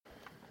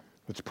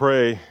Let's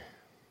pray.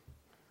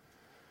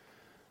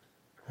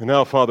 And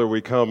now, Father,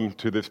 we come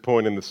to this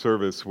point in the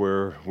service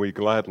where we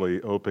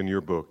gladly open your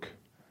book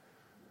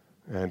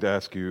and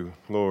ask you,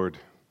 Lord,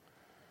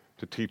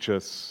 to teach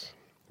us.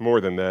 More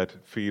than that,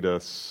 feed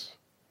us.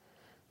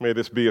 May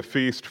this be a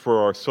feast for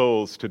our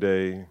souls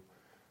today,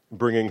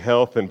 bringing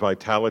health and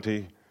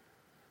vitality.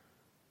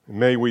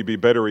 May we be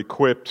better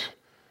equipped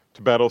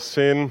to battle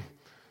sin,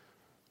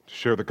 to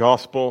share the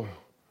gospel,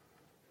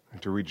 and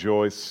to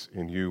rejoice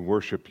in you,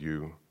 worship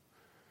you,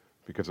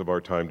 because of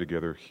our time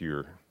together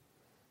here.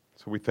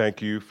 So we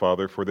thank you,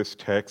 Father, for this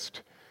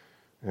text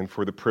and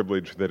for the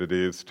privilege that it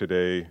is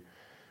today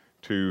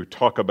to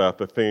talk about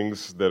the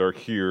things that are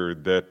here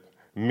that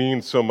mean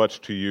so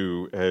much to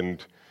you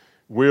and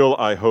will,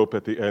 I hope,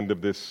 at the end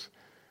of this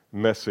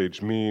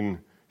message mean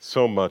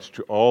so much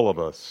to all of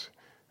us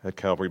at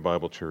Calvary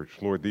Bible Church.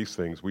 Lord, these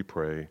things we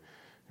pray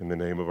in the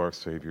name of our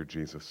Savior,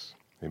 Jesus.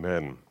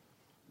 Amen.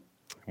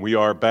 We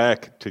are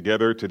back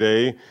together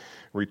today,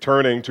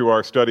 returning to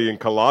our study in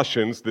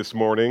Colossians this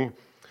morning,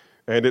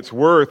 and it's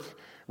worth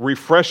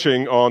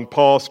refreshing on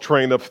Paul's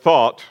train of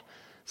thought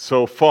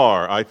so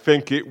far. I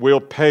think it will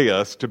pay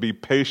us to be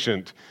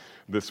patient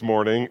this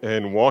morning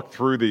and walk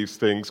through these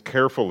things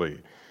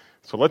carefully.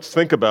 So let's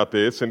think about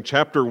this. In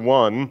chapter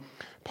 1,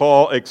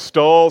 Paul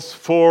extols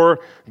for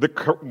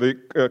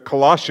the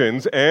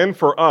Colossians and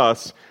for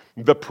us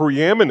the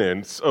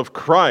preeminence of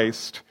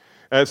Christ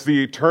as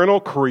the eternal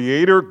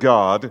creator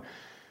God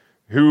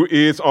who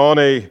is on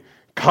a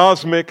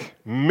cosmic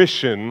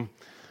mission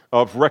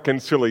of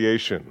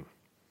reconciliation.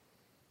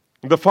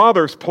 The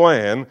Father's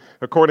plan,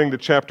 according to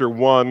chapter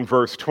 1,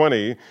 verse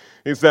 20,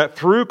 is that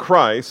through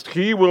Christ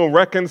he will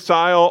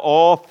reconcile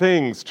all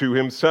things to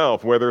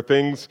himself, whether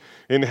things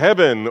in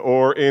heaven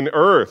or in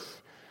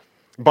earth,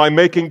 by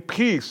making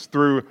peace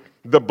through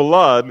the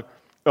blood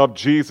of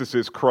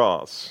Jesus'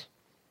 cross.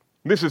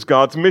 This is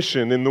God's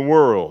mission in the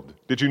world.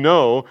 Did you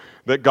know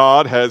that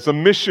God has a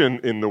mission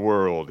in the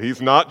world?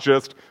 He's not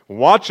just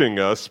watching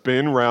us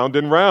spin round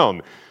and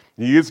round.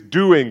 He is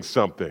doing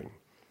something.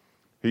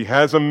 He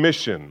has a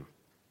mission.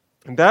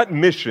 And that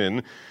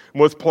mission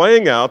was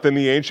playing out in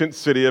the ancient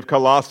city of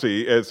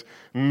Colossae as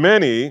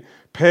many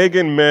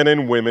pagan men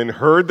and women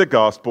heard the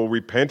gospel,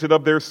 repented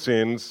of their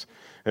sins,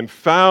 and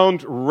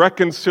found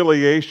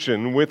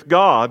reconciliation with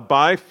God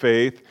by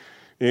faith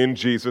in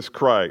Jesus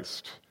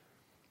Christ.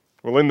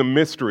 Well, in the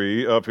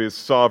mystery of his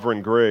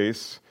sovereign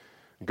grace,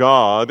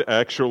 God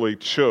actually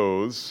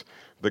chose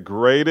the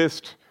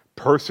greatest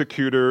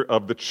persecutor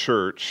of the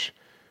church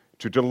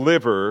to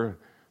deliver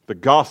the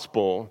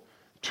gospel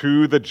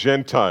to the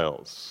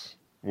Gentiles,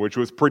 which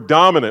was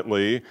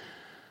predominantly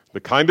the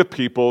kind of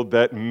people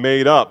that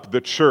made up the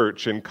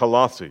church in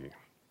Colossae.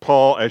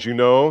 Paul, as you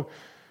know,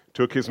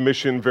 took his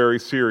mission very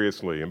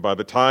seriously, and by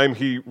the time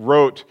he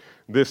wrote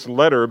this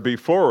letter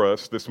before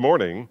us this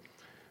morning,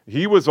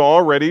 he was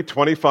already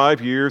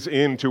 25 years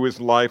into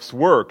his life's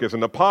work as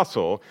an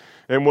apostle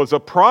and was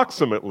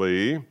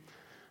approximately,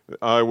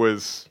 I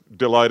was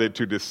delighted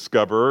to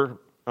discover,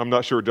 I'm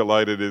not sure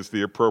delighted is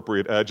the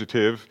appropriate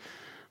adjective,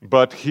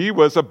 but he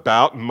was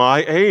about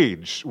my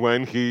age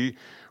when he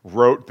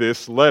wrote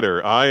this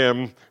letter.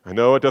 I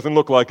know it doesn't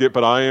look like it,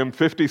 but I am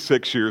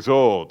 56 years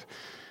old.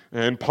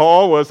 And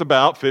Paul was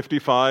about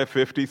 55,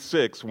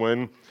 56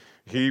 when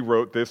he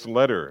wrote this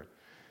letter.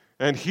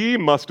 And he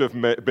must have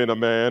been a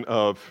man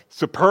of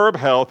superb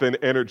health and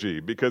energy,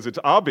 because it's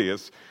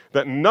obvious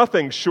that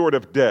nothing short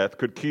of death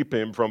could keep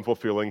him from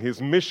fulfilling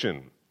his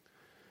mission.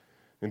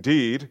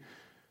 Indeed,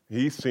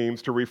 he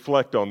seems to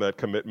reflect on that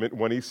commitment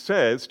when he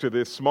says to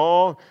this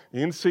small,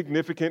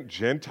 insignificant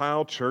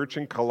Gentile church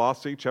in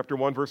Colossae, chapter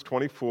 1, verse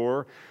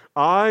 24,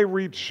 "I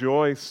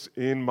rejoice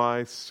in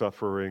my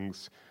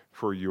sufferings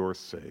for your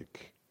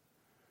sake."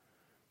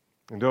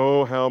 And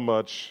oh, how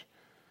much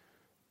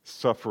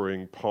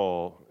suffering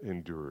Paul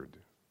endured.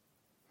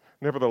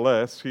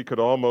 Nevertheless, he could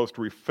almost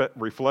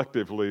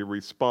reflectively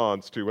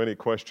respond to any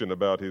question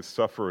about his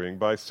suffering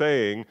by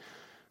saying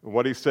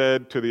what he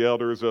said to the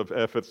elders of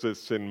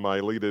Ephesus and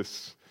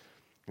Miletus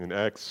in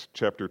Acts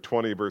chapter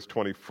 20, verse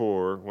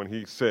 24, when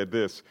he said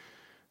this,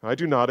 "I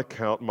do not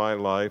account my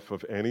life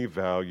of any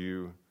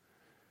value,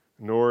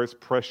 nor as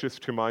precious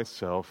to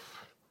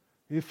myself,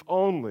 if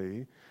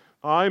only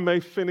I may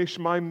finish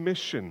my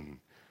mission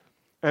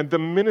and the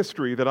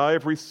ministry that I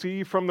have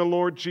received from the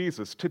Lord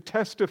Jesus to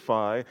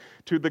testify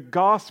to the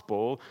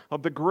gospel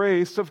of the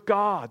grace of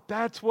God."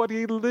 That's what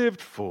he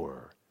lived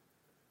for.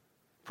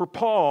 For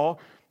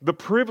Paul, the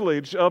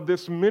privilege of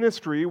this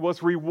ministry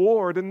was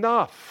reward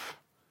enough.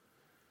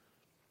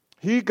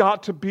 He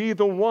got to be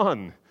the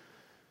one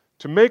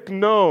to make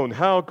known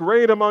how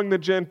great among the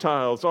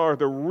Gentiles are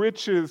the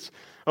riches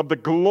of the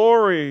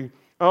glory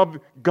of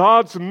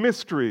God's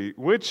mystery,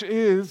 which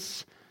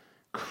is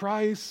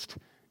Christ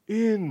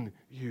in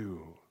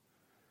you.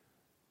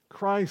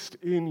 Christ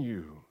in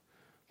you,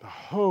 the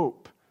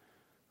hope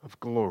of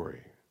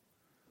glory.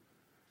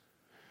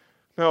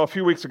 Now, a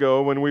few weeks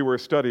ago, when we were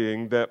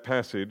studying that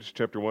passage,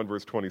 chapter 1,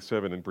 verse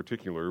 27 in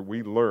particular,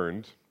 we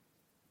learned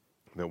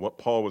Now, what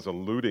Paul was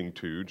alluding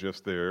to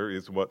just there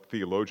is what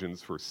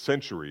theologians for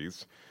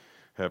centuries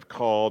have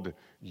called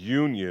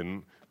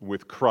union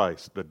with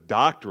Christ, the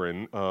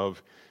doctrine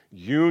of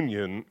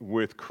union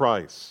with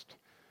Christ.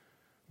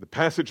 The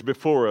passage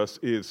before us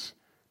is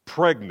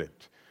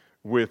pregnant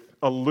with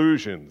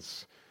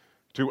allusions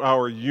to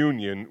our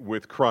union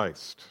with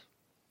Christ.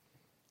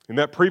 In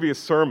that previous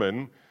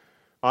sermon,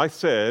 I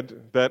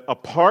said that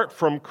apart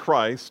from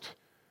Christ,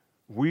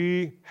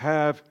 we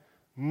have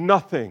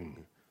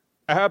nothing,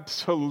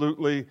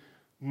 absolutely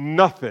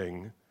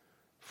nothing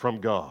from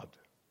God.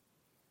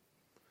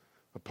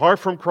 Apart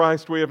from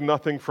Christ, we have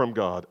nothing from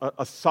God,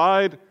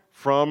 aside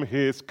from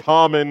His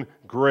common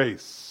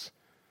grace.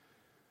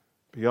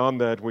 Beyond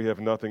that, we have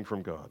nothing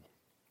from God.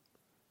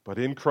 But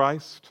in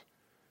Christ,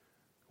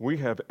 we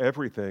have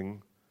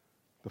everything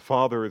the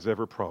Father has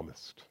ever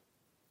promised.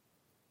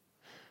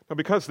 Now,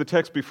 because the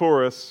text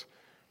before us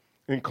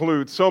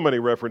includes so many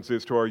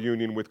references to our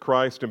union with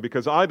Christ, and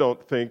because I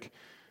don't think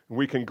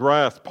we can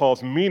grasp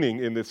Paul's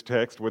meaning in this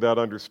text without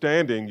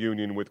understanding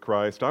union with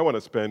Christ, I want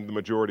to spend the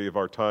majority of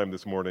our time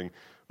this morning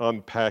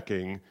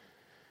unpacking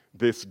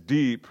this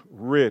deep,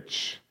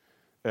 rich,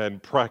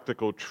 and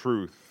practical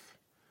truth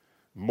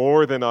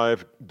more than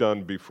I've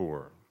done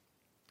before.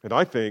 And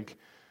I think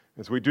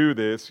as we do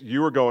this,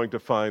 you are going to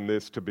find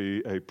this to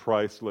be a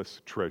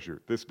priceless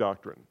treasure, this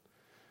doctrine.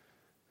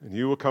 And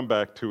you will come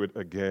back to it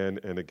again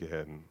and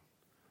again.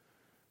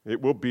 It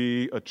will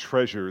be a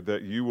treasure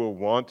that you will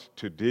want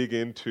to dig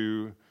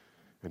into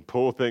and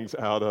pull things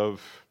out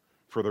of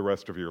for the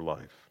rest of your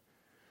life.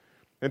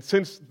 And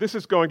since this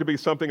is going to be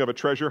something of a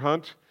treasure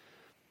hunt,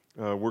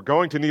 we're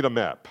going to need a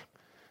map.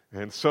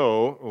 And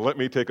so let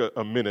me take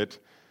a minute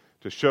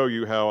to show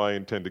you how I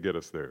intend to get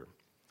us there.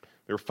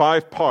 There are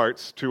 5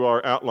 parts to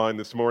our outline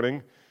this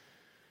morning,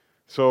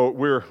 so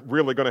we're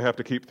really going to have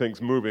to keep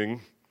things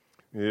moving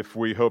if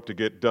we hope to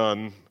get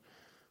done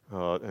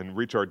and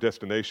reach our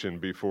destination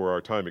before our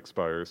time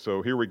expires.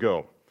 So here we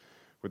go.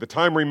 With the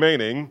time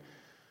remaining,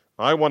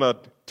 I want to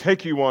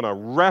take you on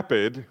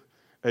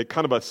a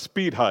kind of a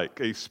speed hike,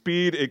 a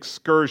speed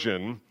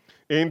excursion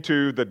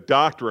into the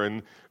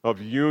doctrine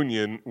of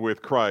union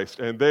with Christ.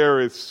 And there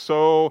is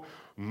so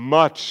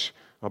much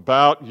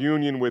about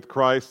union with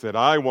Christ that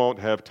I won't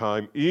have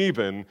time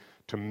even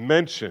to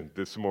mention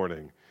this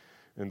morning.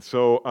 And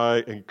so I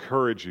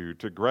encourage you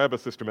to grab a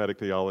systematic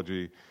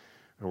theology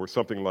or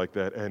something like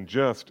that and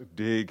just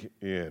dig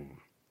in.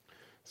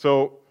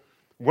 So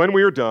when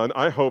we are done,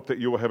 I hope that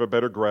you will have a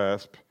better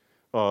grasp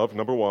of,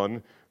 number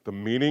 1, the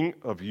meaning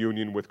of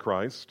union with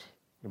Christ.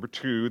 Number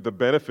 2, the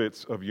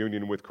benefits of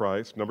union with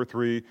Christ. Number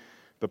 3,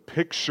 the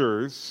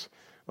pictures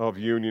of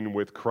union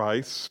with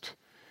Christ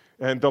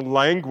and the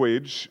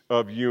language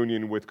of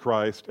union with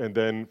Christ. And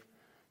then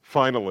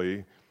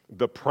finally,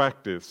 the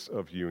practice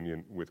of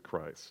union with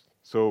Christ.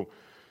 So,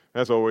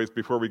 as always,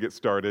 before we get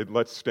started,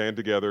 let's stand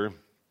together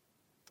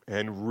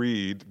and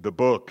read the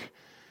book.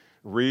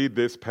 Read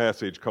this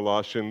passage,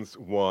 Colossians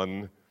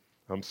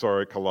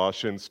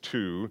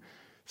 2,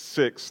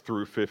 6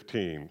 through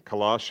 15.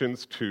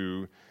 Colossians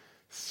 2,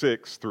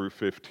 6 through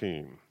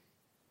 15.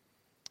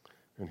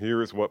 And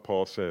here is what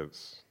Paul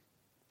says.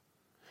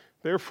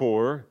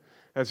 Therefore,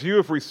 as you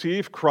have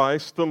received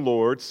Christ the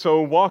Lord,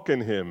 so walk in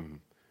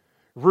him,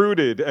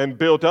 rooted and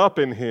built up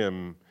in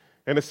him,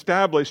 and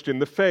established in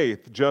the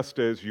faith, just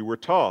as you were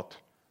taught,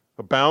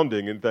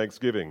 abounding in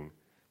thanksgiving.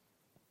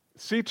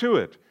 See to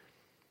it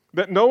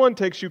that no one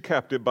takes you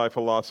captive by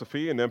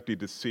philosophy and empty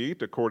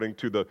deceit, according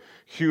to the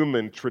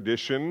human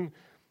tradition,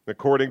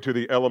 according to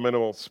the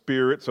elemental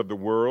spirits of the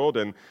world,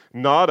 and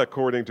not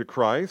according to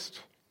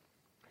Christ.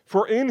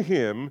 For in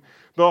him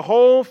the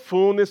whole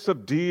fullness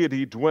of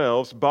deity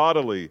dwells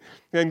bodily,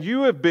 and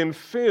you have been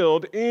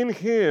filled in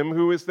him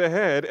who is the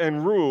head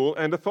and rule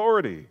and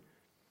authority.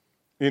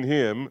 In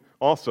him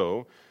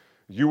also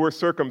you were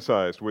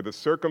circumcised with a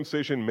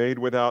circumcision made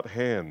without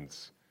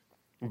hands,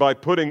 by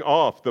putting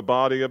off the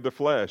body of the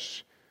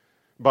flesh,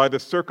 by the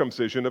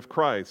circumcision of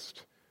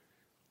Christ,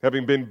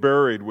 having been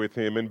buried with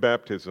him in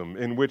baptism,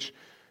 in which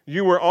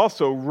you were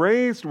also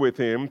raised with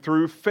him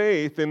through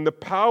faith in the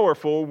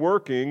powerful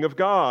working of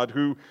God,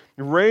 who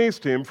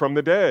raised him from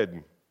the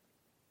dead.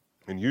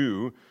 And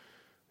you,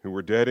 who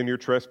were dead in your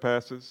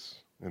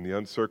trespasses and the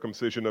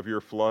uncircumcision of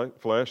your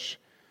flesh,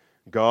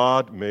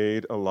 God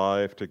made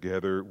alive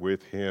together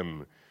with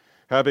him,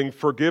 having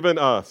forgiven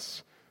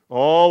us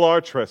all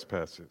our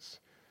trespasses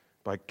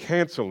by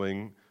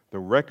canceling the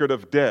record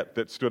of debt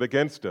that stood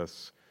against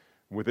us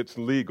with its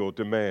legal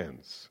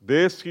demands.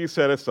 This he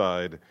set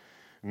aside,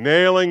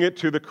 nailing it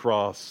to the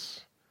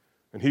cross,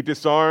 and he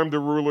disarmed the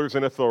rulers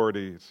and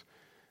authorities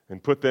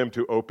and put them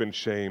to open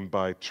shame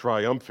by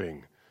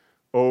triumphing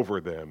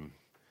over them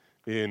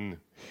in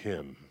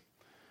him.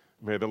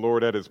 May the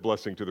Lord add his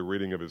blessing to the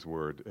reading of his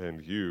word,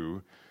 and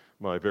you,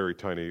 my very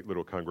tiny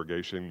little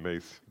congregation, may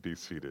be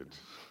seated.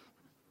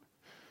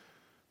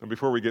 And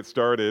before we get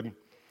started,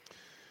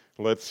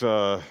 Let's,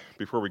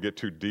 before we get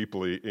too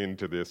deeply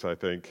into this, I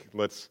think,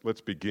 let's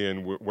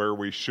begin where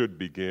we should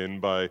begin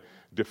by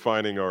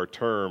defining our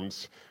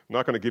terms. I'm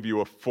not going to give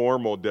you a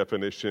formal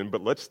definition,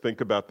 but let's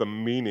think about the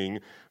meaning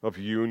of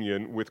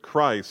union with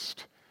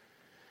Christ.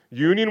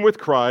 Union with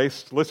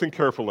Christ, listen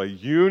carefully,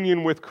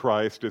 union with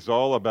Christ is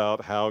all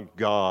about how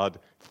God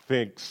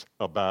thinks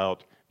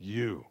about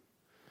you.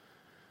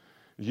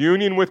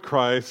 Union with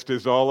Christ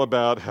is all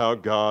about how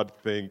God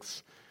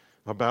thinks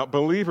about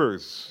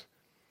believers.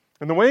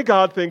 And the way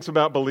God thinks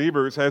about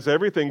believers has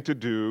everything to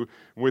do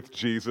with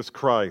Jesus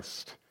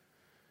Christ.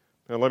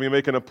 Now, let me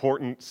make an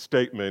important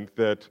statement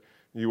that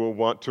you will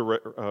want to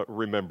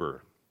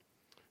remember.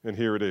 And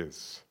here it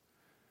is.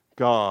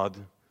 God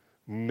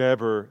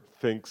never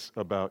thinks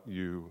about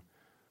you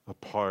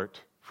apart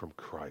from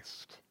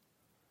Christ.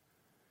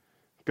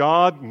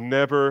 God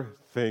never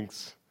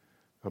thinks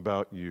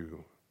about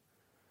you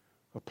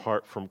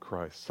apart from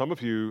Christ. Some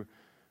of you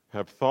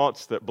have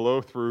thoughts that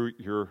blow through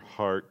your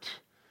heart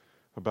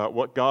about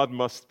what God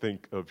must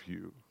think of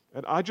you.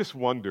 And I just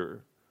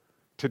wonder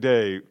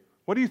today,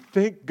 what do you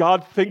think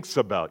God thinks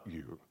about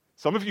you?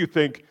 Some of you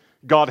think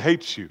God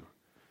hates you,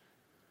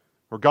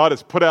 or God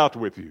is put out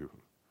with you.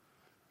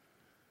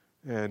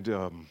 And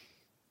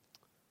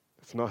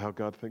that's not how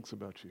God thinks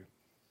about you.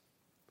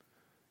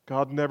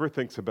 God never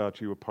thinks about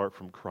you apart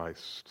from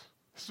Christ.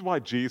 This is why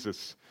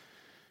Jesus,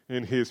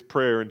 in his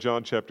prayer in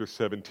John chapter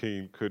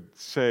 17, could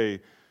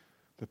say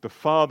that the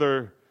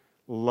Father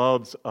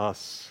loves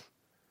us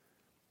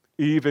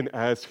even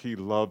as he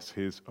loves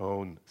his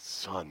own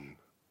Son.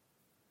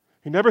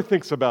 He never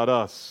thinks about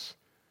us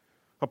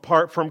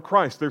apart from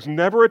Christ. There's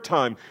never a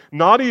time,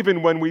 not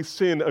even when we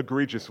sin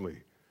egregiously,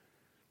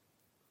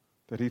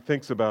 that he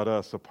thinks about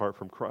us apart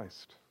from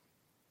Christ.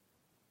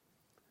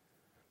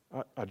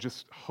 I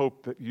just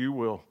hope that you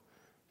will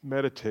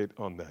meditate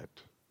on that.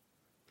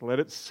 Let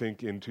it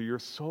sink into your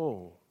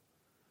soul.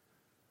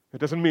 It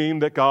doesn't mean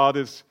that God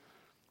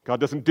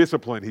doesn't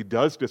discipline. He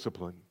does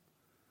discipline.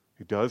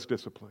 He does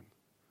discipline.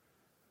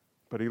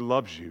 But he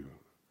loves you.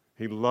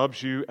 He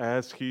loves you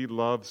as he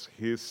loves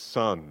his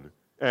Son.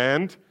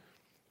 And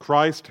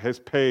Christ has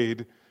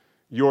paid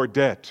your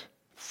debt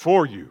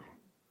for you.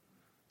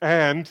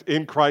 And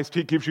in Christ,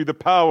 he gives you the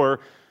power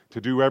to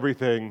do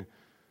everything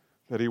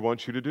that he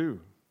wants you to do.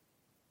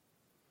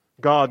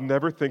 God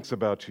never thinks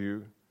about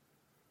you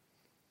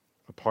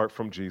apart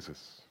from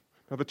Jesus.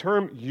 Now, the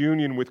term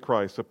union with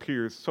Christ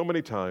appears so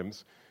many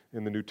times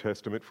in the New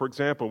Testament. For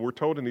example, we're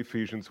told in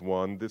Ephesians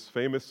 1, this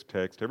famous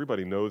text,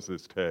 everybody knows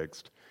this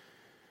text,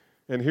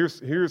 and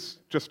here's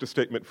just a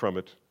statement from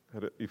it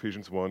at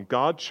Ephesians 1.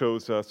 God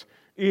chose us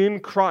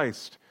in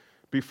Christ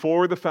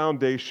before the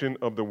foundation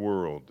of the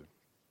world.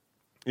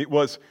 It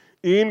was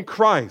in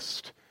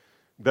Christ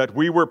that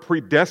we were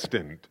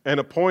predestined and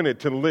appointed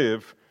to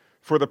live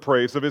for the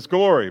praise of his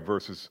glory,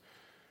 verses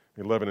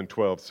 11 and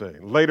 12 say.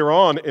 Later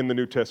on in the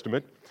New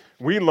Testament,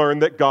 we learn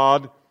that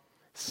God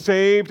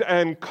saved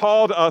and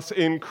called us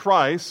in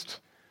Christ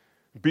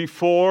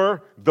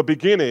before the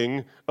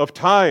beginning of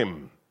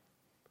time.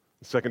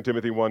 2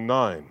 Timothy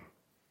 1:9.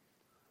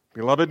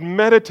 Beloved,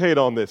 meditate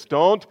on this.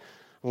 Don't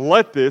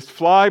let this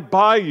fly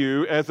by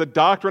you as a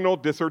doctrinal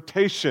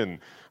dissertation.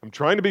 I'm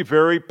trying to be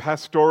very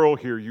pastoral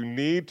here. You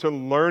need to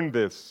learn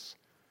this.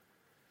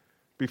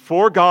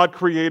 Before God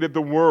created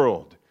the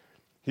world,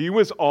 he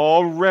was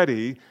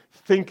already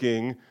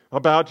thinking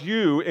about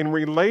you in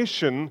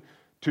relation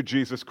to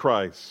Jesus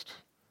Christ.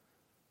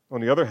 On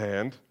the other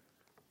hand,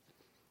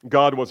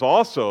 God was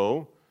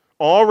also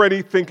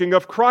already thinking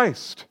of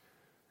Christ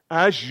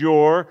as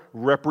your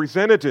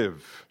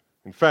representative.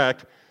 In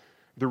fact,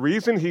 the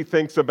reason he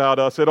thinks about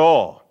us at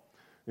all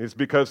is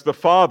because the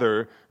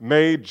Father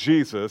made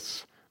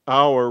Jesus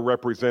our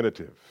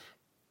representative.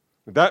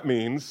 That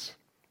means,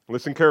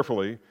 listen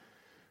carefully,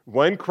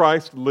 when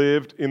Christ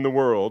lived in the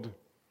world,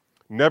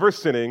 never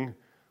sinning,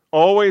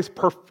 always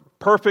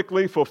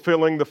perfectly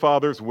fulfilling the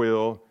Father's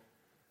will,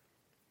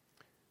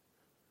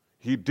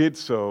 he did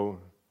so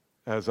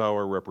as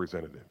our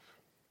representative.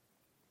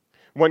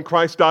 When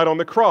Christ died on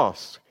the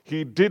cross,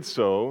 he did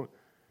so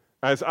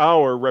as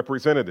our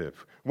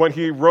representative. When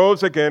he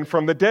rose again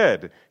from the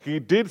dead, he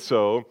did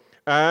so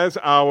as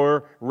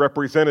our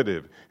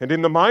representative. And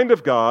in the mind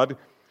of God,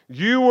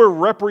 you were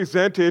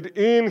represented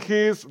in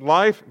his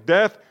life,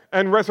 death,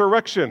 and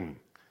resurrection.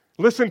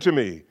 Listen to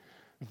me.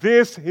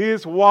 This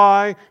is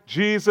why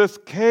Jesus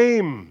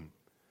came.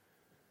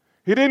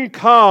 He didn't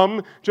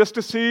come just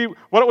to see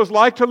what it was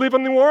like to live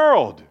in the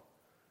world.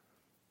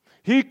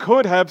 He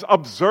could have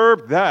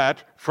observed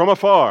that from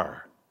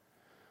afar.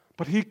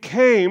 But he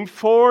came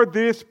for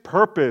this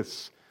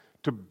purpose,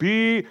 to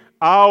be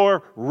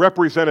our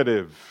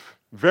representative,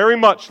 very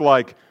much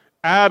like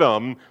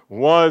Adam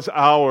was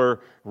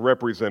our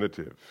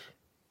representative.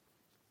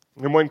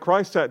 And when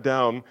Christ sat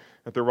down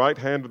at the right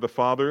hand of the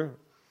Father,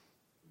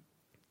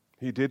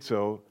 he did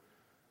so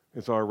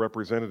as our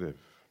representative.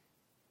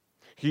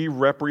 He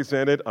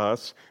represented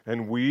us,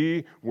 and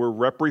we were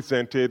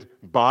represented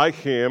by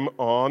him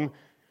on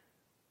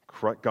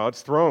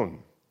God's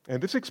throne.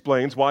 And this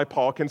explains why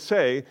Paul can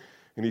say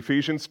in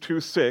Ephesians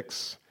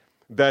 2:6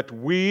 that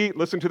we,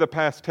 listen to the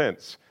past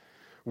tense,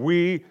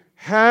 we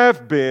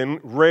have been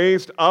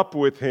raised up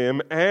with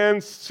him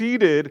and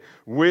seated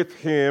with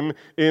him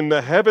in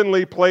the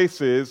heavenly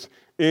places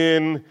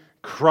in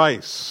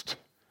Christ.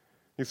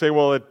 You say,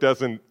 well, it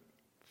doesn't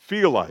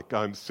feel like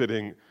I'm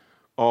sitting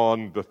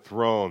on the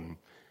throne.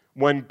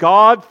 When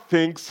God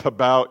thinks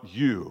about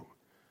you,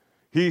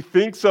 he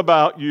thinks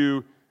about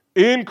you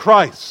in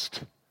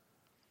Christ,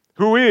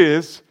 who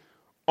is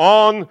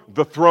on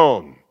the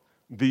throne.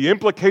 The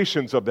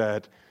implications of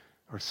that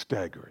are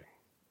staggering.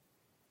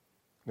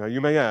 Now,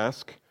 you may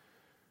ask,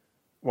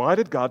 why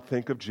did God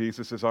think of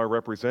Jesus as our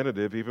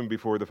representative even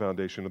before the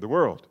foundation of the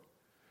world?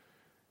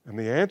 And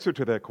the answer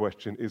to that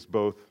question is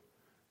both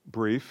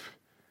brief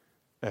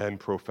and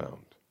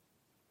profound.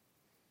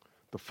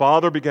 The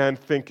Father began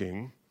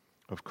thinking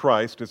of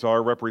Christ as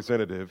our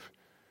representative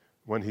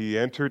when he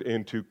entered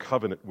into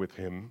covenant with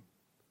him.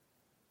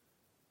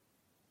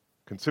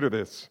 Consider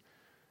this.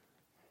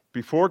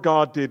 Before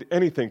God did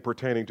anything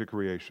pertaining to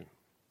creation,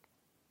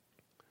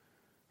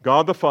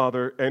 God the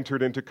Father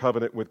entered into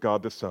covenant with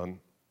God the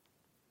Son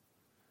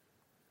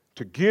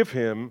to give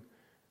him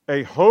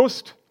a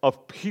host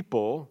of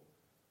people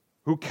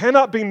who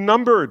cannot be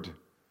numbered,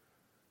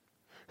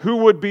 who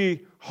would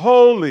be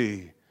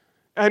holy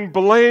and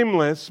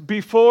blameless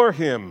before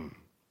him.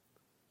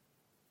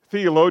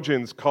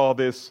 Theologians call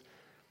this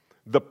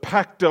the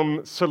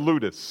pactum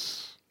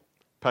salutis.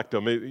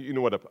 Pactum, you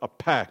know what a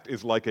pact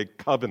is, like a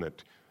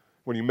covenant,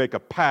 when you make a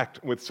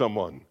pact with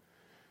someone.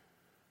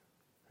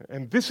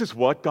 And this is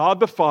what God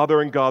the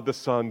Father and God the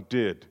Son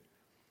did.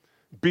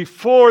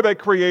 Before they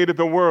created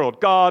the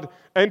world, God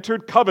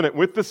entered covenant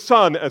with the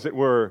Son, as it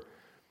were,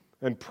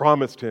 and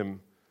promised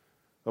him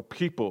a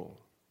people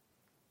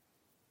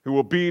who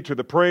will be to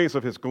the praise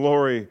of his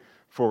glory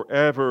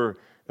forever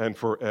and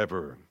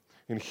forever.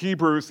 In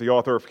Hebrews, the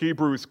author of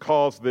Hebrews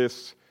calls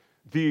this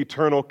the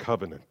eternal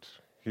covenant.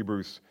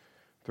 Hebrews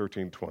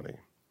 13:20.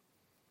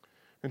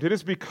 And it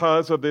is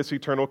because of this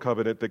eternal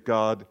covenant that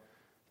God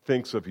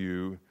thinks of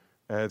you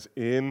as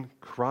in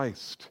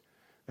Christ,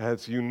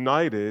 as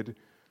united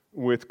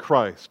with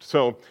Christ.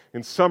 So,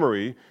 in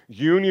summary,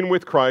 union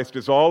with Christ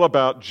is all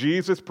about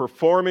Jesus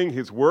performing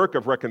his work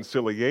of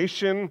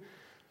reconciliation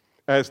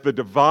as the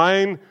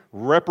divine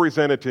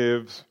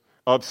representatives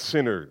of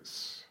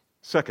sinners.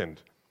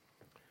 Second,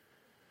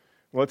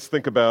 let's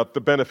think about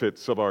the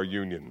benefits of our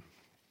union.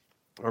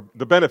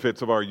 The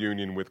benefits of our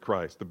union with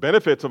Christ. The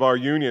benefits of our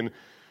union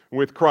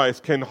with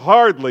Christ can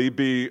hardly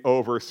be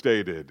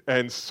overstated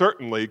and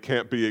certainly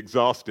can't be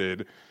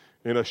exhausted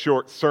in a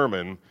short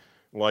sermon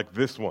like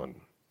this one.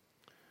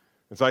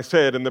 As I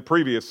said in the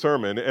previous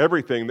sermon,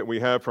 everything that we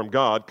have from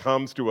God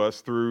comes to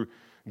us through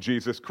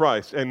Jesus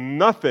Christ, and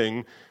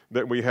nothing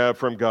that we have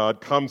from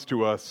God comes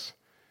to us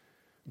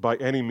by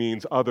any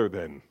means other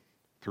than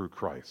through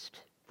Christ.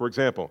 For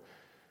example,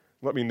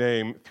 let me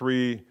name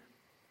three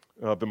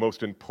of the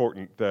most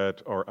important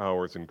that are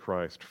ours in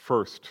Christ.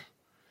 First,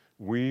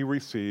 we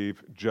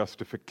receive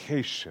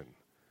justification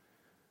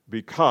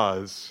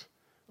because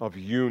of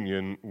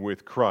union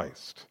with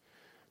Christ.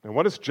 Now,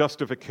 what does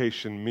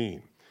justification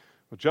mean?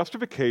 Well,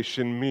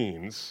 justification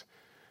means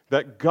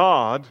that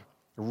God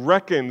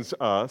reckons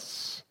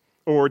us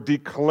or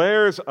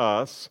declares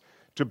us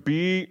to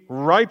be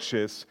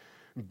righteous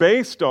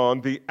based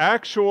on the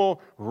actual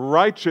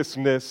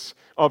righteousness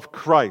of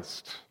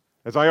Christ.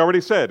 As I already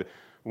said,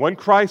 when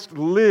Christ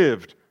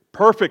lived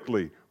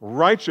perfectly,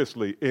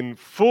 righteously, in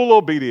full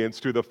obedience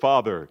to the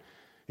Father,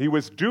 he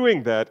was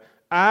doing that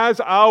as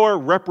our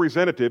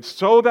representative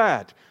so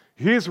that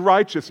his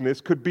righteousness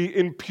could be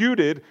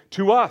imputed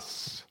to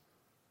us.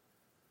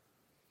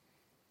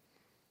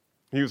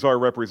 He was our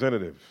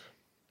representative.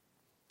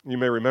 You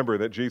may remember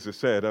that Jesus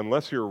said,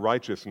 unless your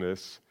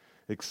righteousness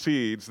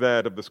exceeds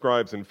that of the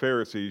scribes and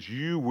Pharisees,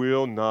 you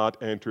will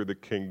not enter the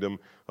kingdom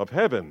of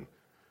heaven.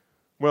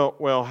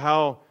 Well,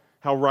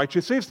 how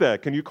righteous is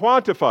that? Can you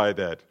quantify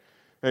that?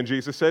 And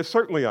Jesus says,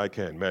 certainly I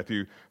can.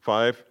 Matthew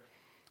 5,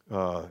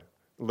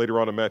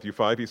 later on in Matthew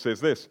 5, he says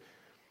this,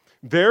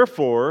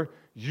 therefore,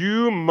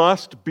 you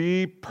must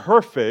be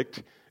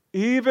perfect,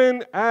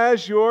 even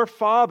as your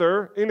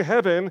Father in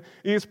heaven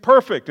is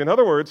perfect. In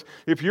other words,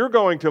 if you're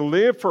going to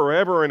live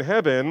forever in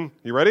heaven,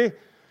 you ready?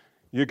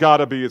 You got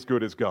to be as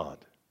good as God.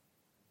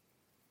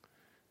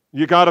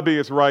 You got to be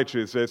as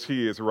righteous as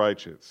he is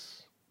righteous.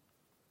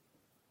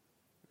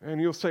 And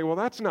you'll say, well,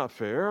 that's not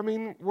fair. I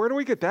mean, where do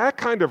we get that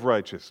kind of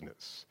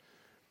righteousness?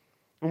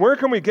 Where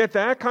can we get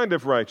that kind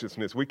of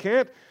righteousness? We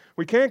can't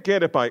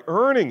get it by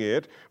earning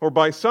it or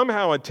by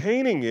somehow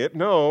attaining it.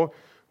 No,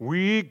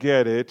 we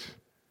get it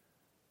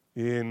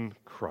in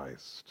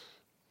Christ.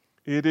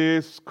 It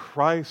is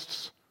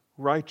Christ's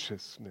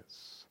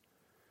righteousness.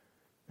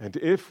 And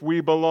if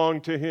we belong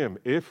to him,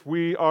 if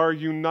we are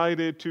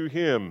united to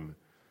him,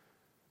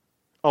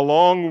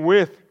 along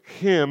with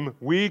him,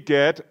 we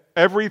get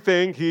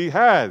everything he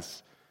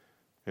has.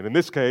 And in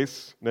this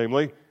case,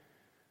 namely,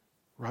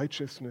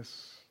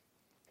 righteousness.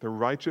 The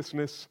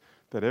righteousness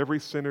that every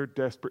sinner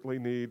desperately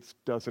needs,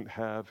 doesn't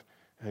have,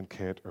 and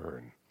can't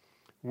earn.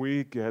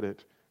 We get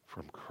it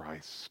from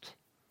Christ.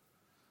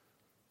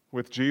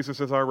 With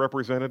Jesus as our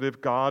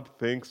representative, God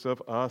thinks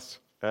of us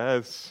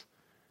as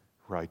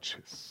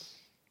righteous.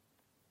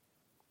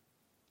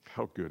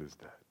 How good is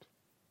that?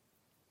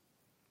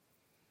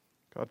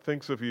 God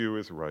thinks of you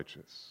as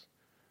righteous.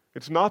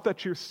 It's not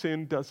that your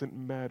sin doesn't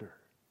matter,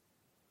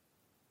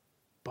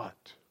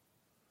 but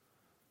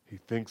He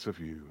thinks of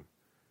you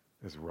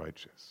as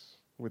righteous.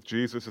 With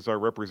Jesus as our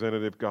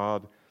representative,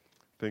 God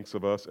thinks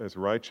of us as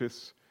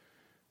righteous,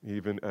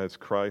 even as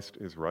Christ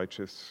is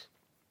righteous.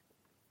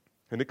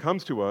 And it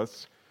comes to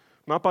us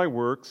not by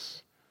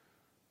works,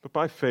 but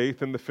by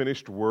faith in the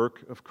finished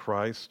work of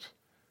Christ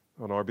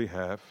on our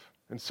behalf.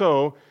 And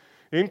so,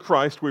 in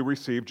Christ we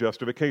receive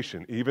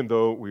justification, even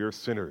though we are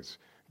sinners.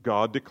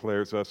 God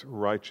declares us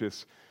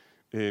righteous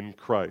in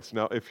Christ.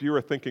 Now, if you're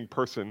a thinking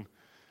person,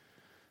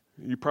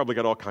 you probably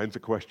got all kinds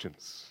of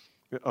questions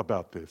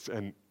about this.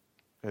 And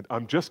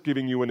I'm just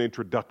giving you an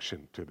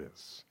introduction to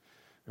this.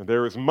 And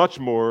there is much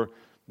more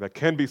that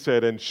can be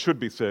said and should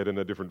be said in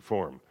a different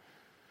form.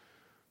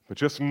 But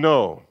just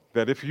know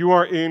that if you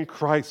are in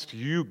Christ,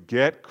 you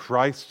get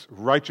Christ's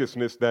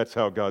righteousness. That's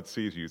how God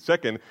sees you.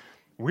 Second,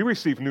 we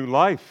receive new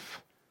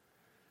life.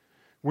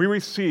 We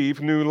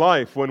receive new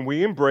life when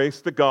we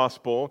embrace the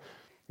gospel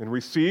and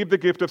receive the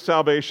gift of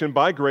salvation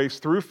by grace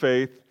through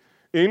faith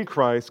in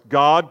Christ.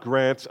 God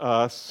grants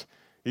us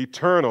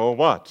eternal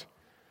what?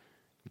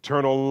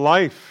 Eternal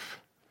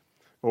life,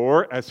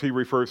 or as he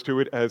refers to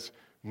it, as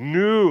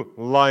new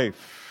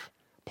life.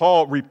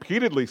 Paul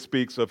repeatedly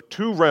speaks of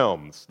two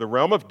realms, the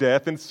realm of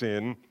death and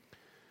sin,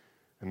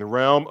 and the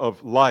realm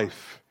of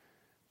life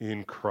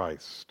in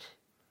Christ.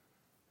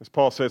 As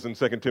Paul says in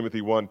 2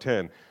 Timothy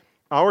 1:10,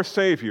 our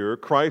Savior,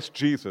 Christ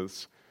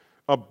Jesus,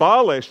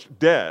 abolished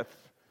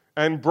death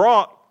and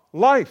brought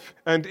life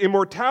and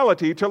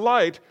immortality to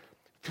light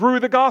through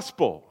the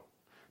gospel.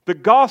 The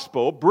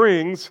gospel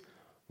brings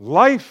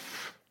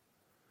life.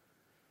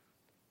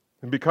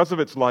 And because of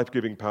its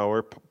life-giving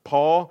power,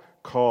 Paul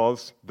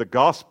calls the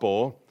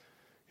gospel,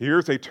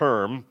 here's a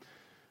term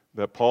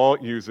that Paul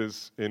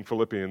uses in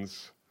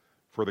Philippians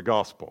for the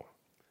gospel.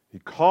 He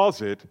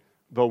calls it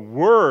the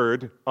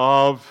word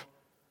of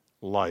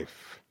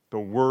life. The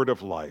word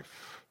of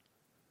life.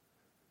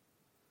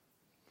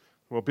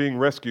 Well, being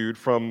rescued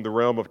from the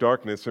realm of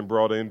darkness and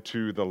brought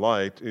into the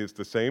light is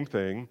the same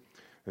thing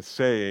as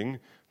saying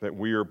that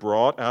we are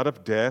brought out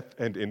of death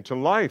and into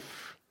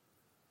life.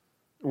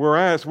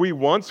 Whereas we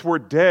once were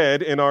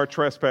dead in our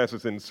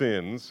trespasses and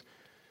sins,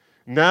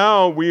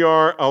 now we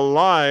are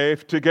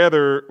alive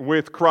together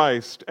with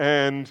Christ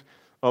and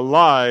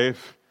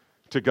alive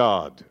to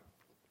God.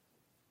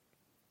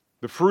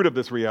 The fruit of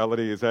this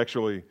reality is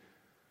actually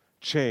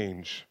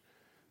change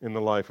in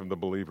the life of the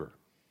believer.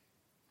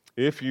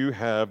 If you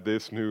have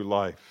this new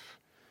life,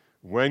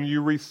 when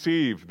you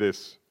receive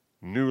this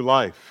new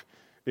life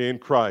in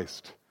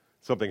Christ,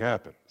 something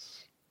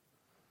happens.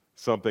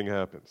 Something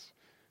happens.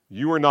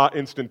 You are not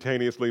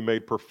instantaneously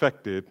made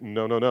perfected.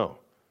 No.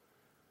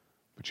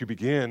 But you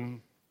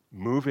begin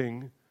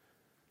moving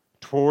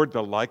toward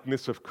the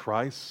likeness of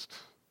Christ.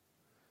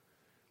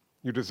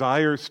 Your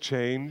desires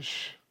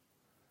change.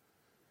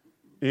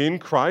 In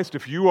Christ,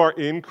 if you are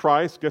in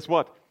Christ, guess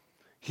what?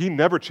 He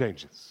never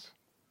changes.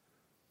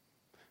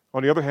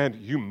 On the other hand,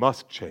 you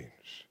must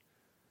change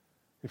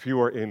if you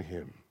are in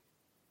Him.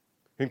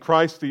 In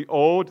Christ, the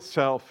old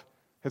self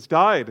has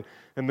died,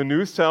 and the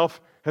new self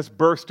has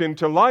burst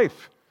into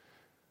life.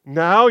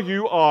 Now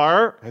you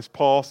are, as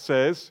Paul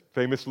says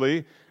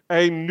famously,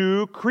 a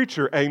new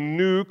creature, a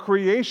new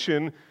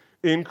creation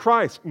in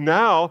Christ.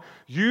 Now,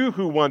 you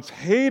who once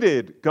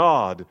hated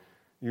God,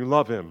 you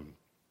love Him.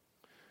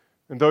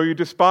 And though you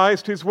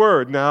despised His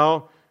word,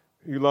 now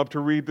you love to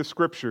read the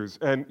Scriptures,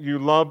 and you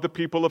love the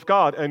people of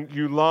God, and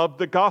you love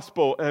the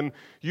gospel, and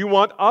you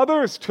want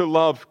others to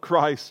love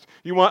Christ.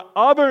 You want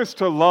others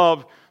to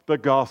love the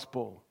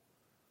gospel.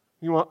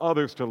 You want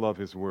others to love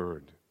His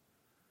word.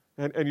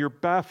 And you're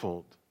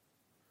baffled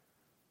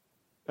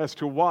as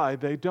to why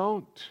they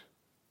don't.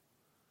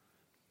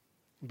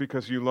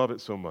 Because you love it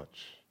so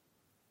much.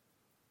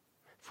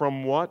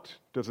 From what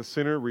does a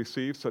sinner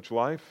receive such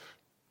life?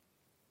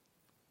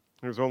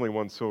 There's only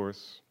one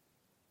source,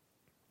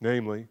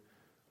 namely,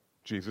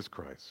 Jesus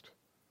Christ.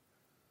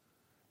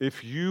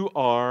 If you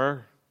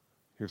are,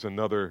 here's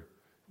another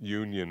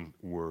union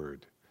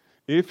word,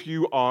 if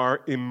you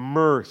are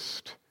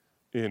immersed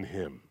in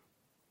Him,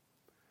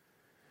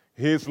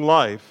 His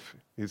life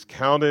is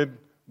counted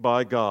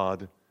by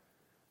God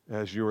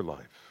as your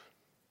life.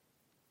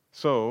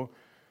 So,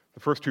 the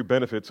first two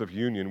benefits of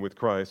union with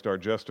Christ are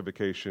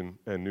justification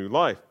and new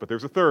life. But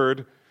there's a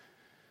third.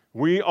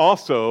 We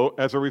also,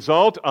 as a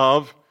result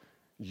of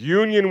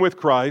union with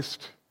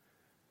Christ,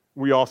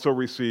 we also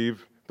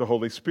receive the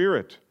Holy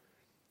Spirit.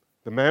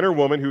 The man or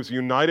woman who's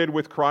united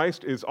with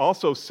Christ is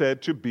also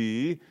said to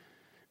be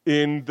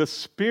in the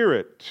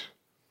Spirit.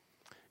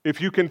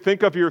 If you can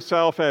think of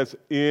yourself as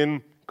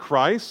in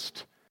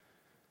Christ,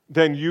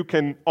 then you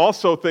can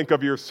also think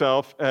of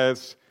yourself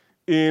as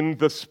in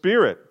the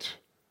Spirit.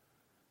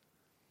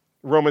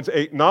 Romans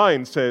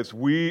 8:9 says,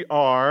 we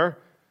are,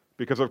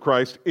 because of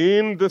Christ,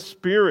 in the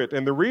Spirit.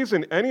 And the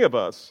reason any of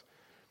us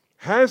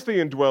has the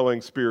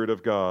indwelling Spirit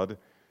of God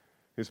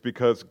is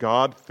because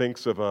God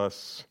thinks of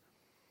us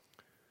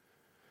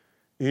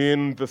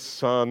in the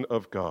Son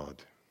of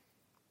God,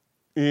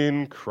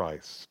 in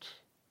Christ.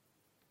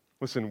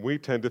 Listen, we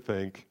tend to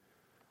think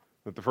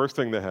that the first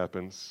thing that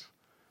happens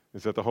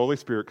is that the Holy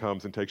Spirit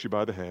comes and takes you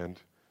by the hand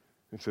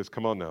and says,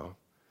 come on now,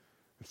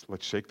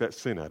 let's shake that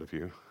sin out of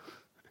you.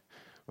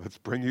 Let's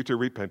bring you to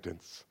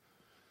repentance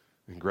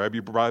and grab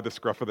you by the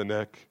scruff of the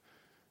neck.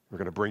 We're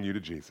going to bring you to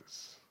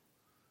Jesus.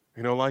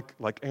 You know,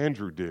 like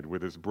Andrew did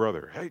with his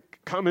brother. Hey,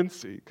 come and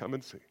see, come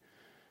and see.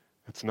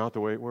 That's not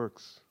the way it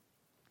works.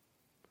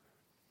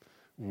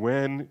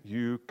 When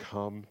you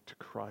come to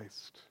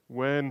Christ,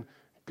 when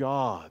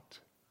God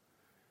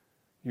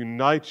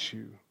unites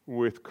you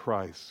with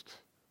Christ,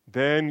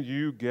 then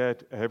you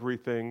get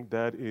everything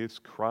that is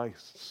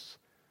Christ's.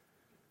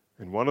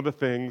 And one of the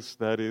things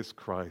that is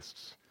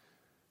Christ's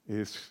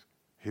is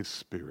His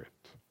Spirit.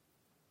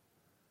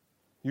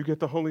 You get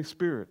the Holy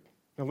Spirit.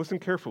 Now listen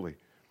carefully.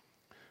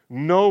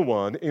 No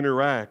one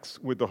interacts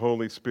with the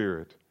Holy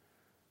Spirit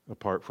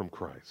apart from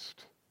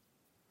Christ.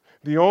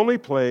 The only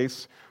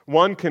place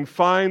one can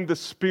find the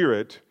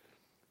Spirit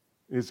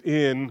is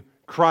in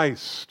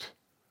Christ.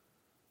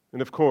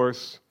 And of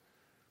course,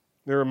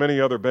 there are many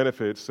other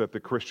benefits that the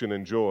Christian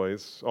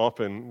enjoys,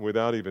 often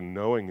without even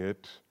knowing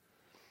it,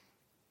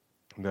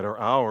 that are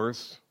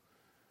ours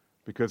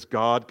because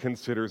God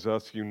considers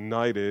us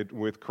united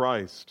with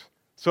Christ.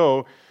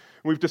 So,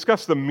 we've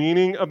discussed the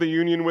meaning of the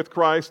union with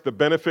Christ, the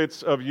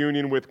benefits of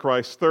union with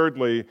Christ.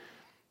 Thirdly,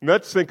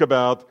 let's think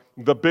about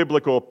the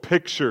biblical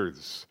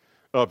pictures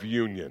of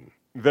union.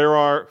 There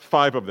are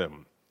 5 of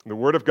them. The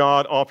Word of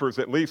God offers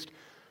at least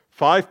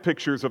 5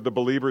 pictures of the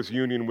believer's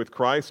union with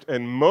Christ,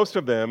 and most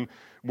of them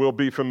will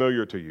be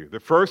familiar to you. The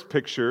first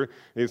picture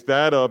is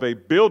that of a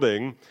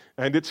building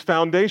and its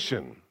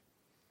foundation.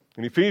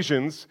 In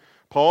Ephesians,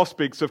 Paul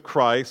speaks of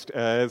Christ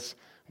as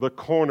the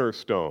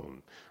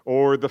cornerstone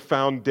or the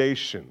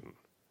foundation.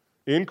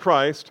 In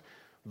Christ,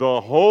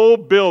 the whole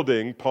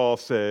building, Paul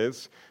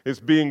says, is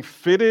being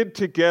fitted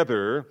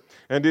together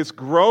and is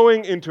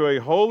growing into a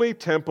holy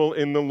temple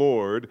in the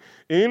Lord,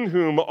 in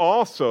whom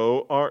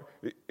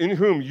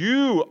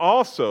you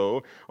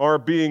also are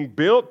being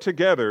built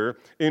together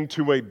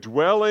into a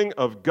dwelling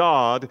of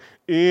God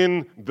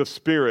in the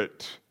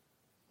Spirit.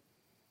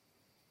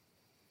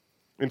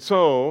 And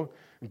so,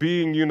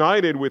 being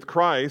united with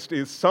Christ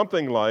is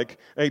something like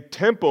a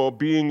temple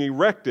being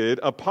erected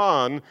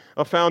upon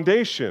a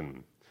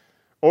foundation,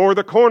 or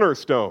the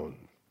cornerstone.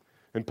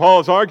 And Paul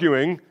is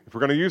arguing, if we're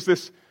going to use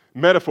this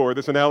metaphor,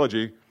 this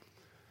analogy,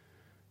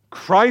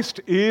 Christ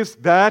is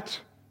that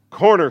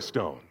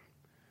cornerstone.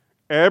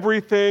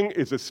 Everything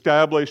is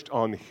established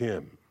on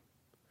Him.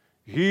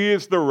 He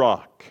is the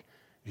rock.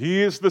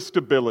 He is the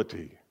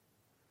stability.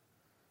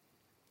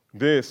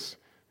 This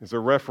is a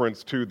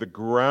reference to the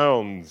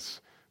grounds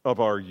of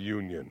our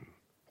union.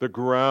 The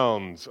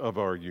grounds of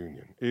our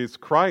union is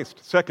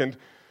Christ. Second,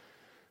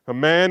 a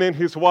man and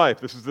his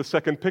wife. This is the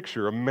second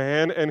picture, a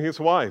man and his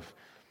wife.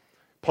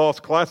 Paul's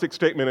classic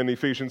statement in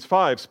Ephesians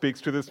 5 speaks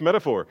to this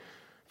metaphor.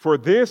 For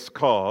this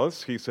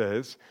cause, he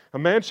says, a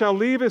man shall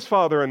leave his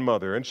father and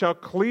mother and shall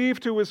cleave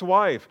to his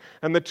wife,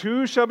 and the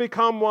two shall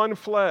become one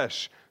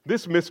flesh.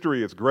 This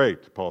mystery is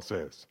great, Paul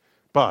says.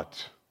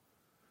 But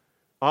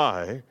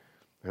I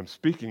am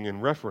speaking in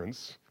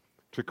reference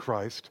to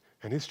Christ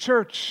and His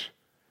church.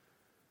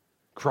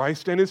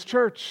 Christ and His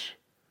church.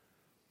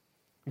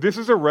 This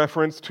is a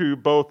reference to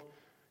both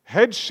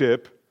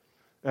headship,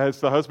 as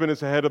the husband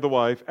is the head of the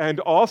wife, and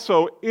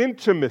also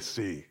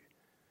intimacy.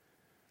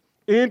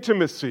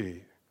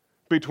 Intimacy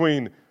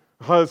between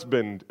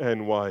husband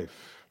and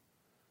wife.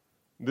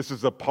 This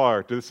is a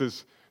part.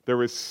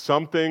 There is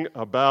something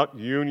about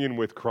union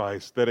with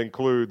Christ that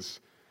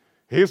includes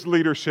His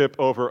leadership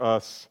over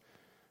us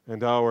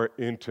and our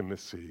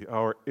intimacy,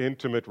 our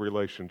intimate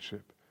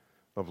relationship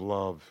of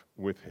love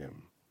with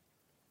Him.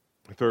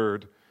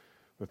 The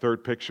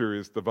third picture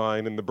is the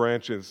vine and the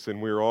branches,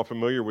 and we're all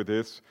familiar with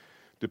this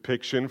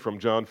depiction from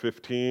John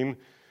 15,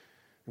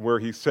 where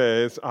He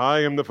says, I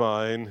am the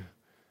vine,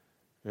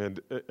 and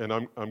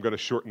I'm going to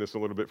shorten this a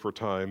little bit for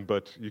time,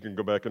 but you can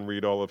go back and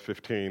read all of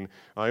 15.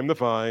 I am the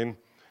vine,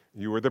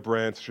 you are the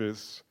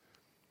branches,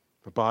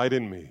 abide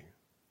in me,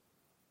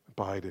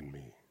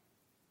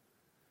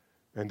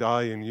 and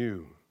I in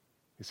you.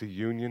 You see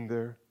union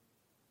there?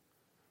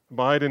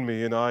 Abide in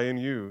me and I in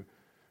you,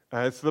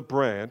 as the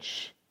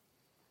branch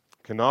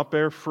cannot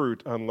bear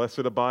fruit unless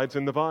it abides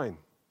in the vine.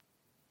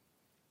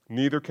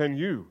 Neither can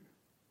you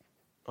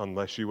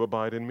unless you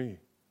abide in me.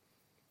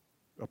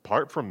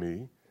 Apart from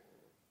me,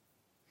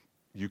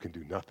 you can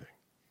do nothing.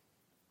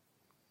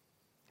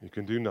 You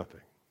can do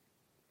nothing.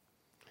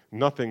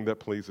 Nothing that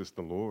pleases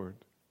the Lord.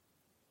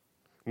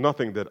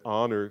 Nothing that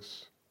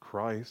honors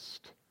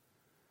Christ.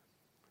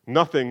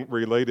 nothing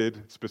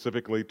related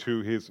specifically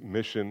to his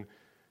mission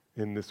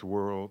in this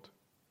world.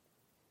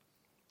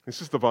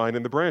 This is the vine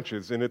and the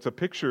branches, and it's a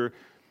picture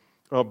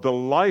of the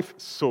life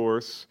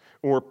source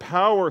or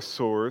power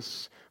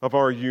source of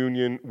our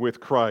union with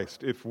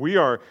Christ. If we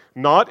are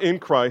not in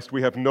Christ,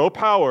 we have no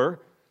power,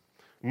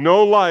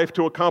 no life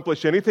to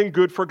accomplish anything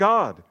good for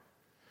God.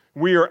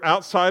 We are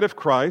outside of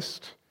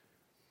Christ,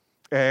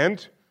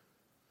 and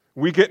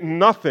we get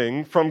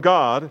nothing from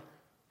God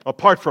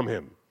apart from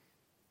Him.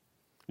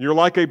 You're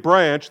like a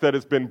branch that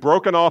has been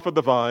broken off of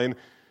the vine,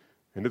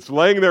 and it's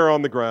laying there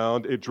on the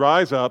ground. It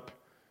dries up,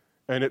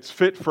 and it's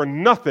fit for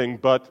nothing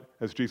but,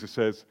 as Jesus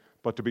says,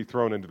 but to be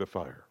thrown into the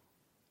fire.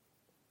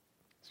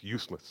 It's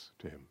useless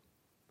to Him.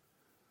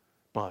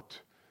 But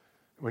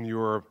when you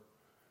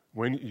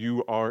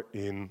are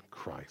in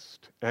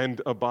Christ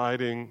and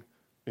abiding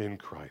in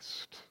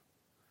Christ,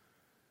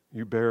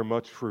 you bear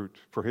much fruit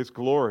for His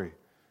glory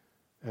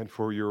and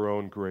for your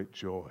own great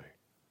joy.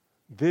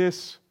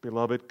 This,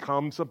 beloved,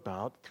 comes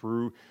about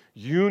through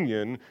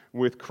union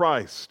with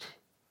Christ.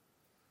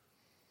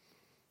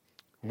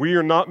 We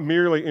are not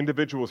merely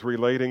individuals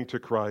relating to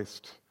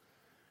Christ.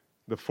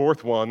 The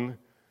fourth one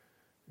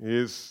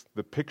is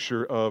the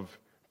picture of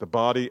the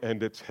body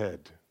and its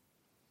head.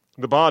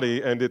 The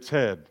body and its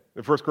head.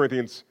 In 1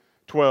 Corinthians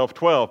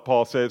 12:12,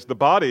 Paul says, "The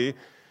body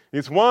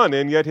is one,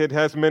 and yet it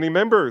has many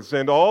members,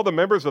 and all the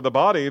members of the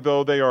body,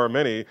 though they are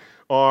many,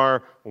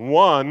 are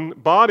one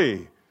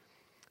body.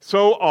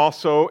 So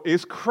also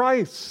is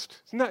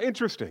Christ." Isn't that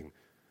interesting?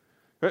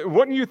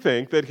 Wouldn't you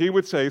think that he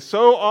would say,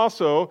 so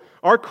also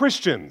are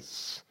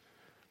Christians?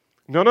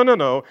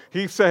 No.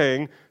 He's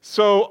saying,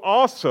 so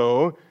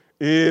also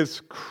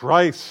is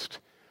Christ.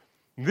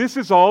 This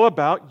is all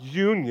about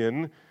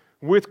union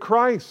with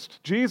Christ.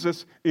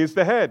 Jesus is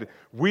the head.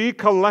 We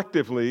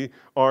collectively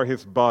are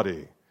His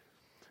body.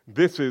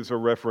 This is a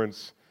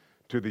reference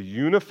to the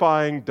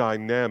unifying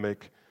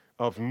dynamic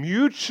of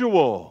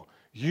mutual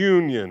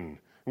union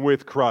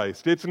with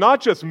Christ. It's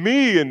not just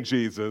me and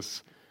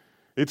Jesus,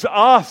 it's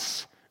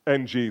us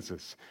and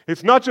Jesus.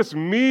 It's not just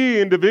me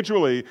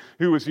individually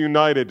who is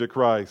united to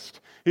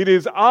Christ. It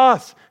is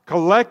us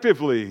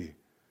collectively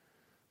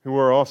who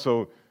are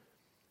also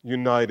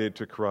united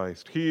to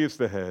Christ. He is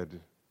the head.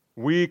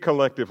 We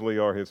collectively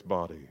are His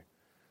body.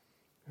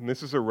 And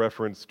this is a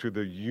reference to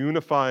the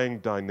unifying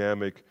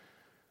dynamic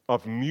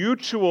of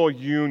mutual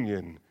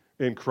union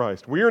in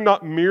Christ. We are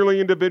not merely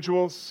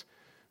individuals.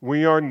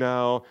 We are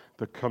now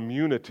the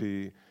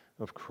community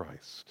of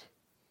Christ.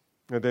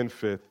 And then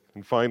fifth,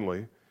 and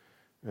finally,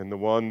 and the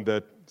one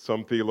that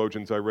some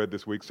theologians I read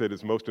this week said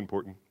is most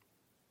important,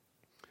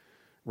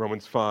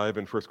 Romans 5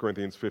 and 1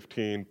 Corinthians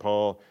 15,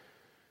 Paul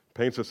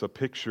paints us a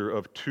picture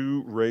of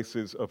two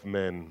races of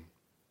men.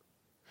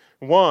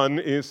 One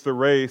is the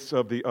race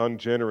of the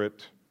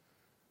unregenerate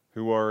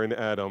who are in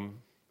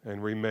Adam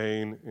and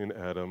remain in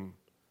Adam.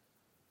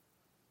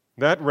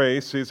 That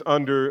race is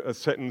under a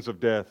sentence of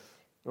death,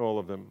 all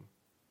of them.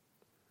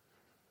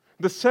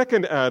 The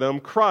second Adam,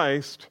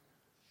 Christ,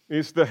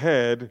 is the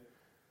head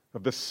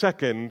of the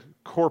second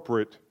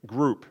corporate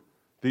group,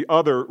 the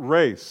other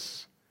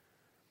race.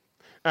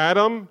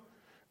 Adam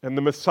and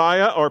the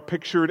Messiah are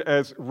pictured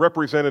as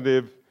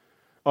representative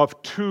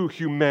of two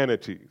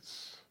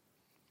humanities.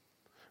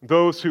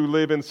 Those who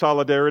live in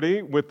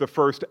solidarity with the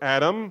first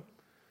Adam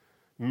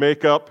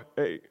make up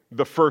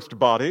the first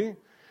body,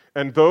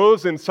 and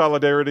those in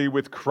solidarity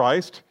with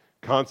Christ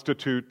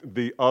constitute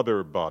the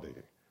other body.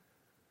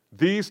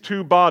 These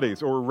two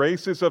bodies, or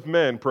races of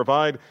men,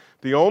 provide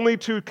the only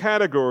two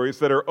categories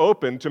that are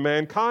open to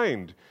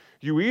mankind.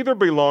 You either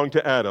belong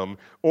to Adam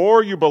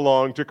or you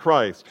belong to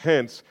Christ.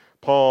 Hence,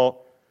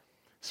 Paul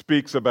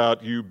speaks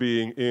about you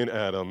being in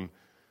Adam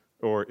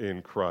or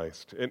in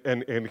Christ.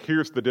 And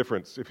here's the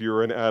difference. If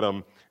you're in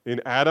Adam,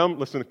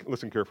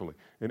 listen carefully.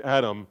 In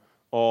Adam,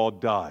 all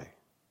die.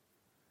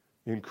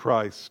 In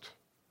Christ,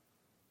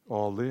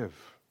 all live.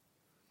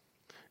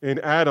 In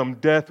Adam,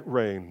 death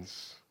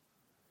reigns.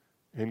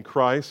 In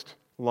Christ,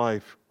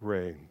 life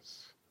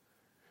reigns.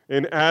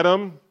 In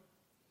Adam,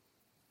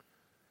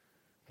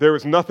 there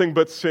is nothing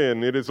but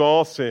sin. It is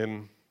all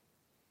sin.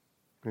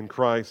 In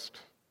Christ,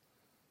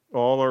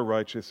 all are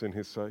righteous in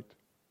His sight.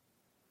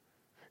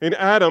 In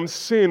Adam,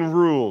 sin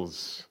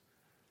rules.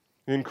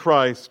 In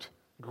Christ,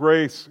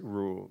 grace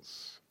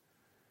rules.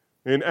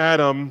 In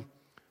Adam,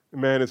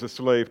 man is a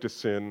slave to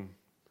sin.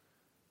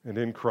 And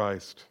in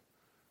Christ,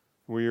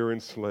 we are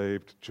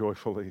enslaved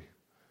joyfully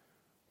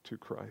to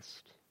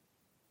Christ.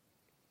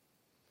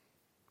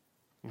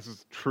 This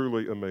is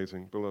truly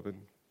amazing, beloved.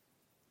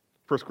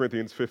 1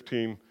 Corinthians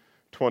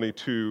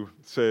 15:22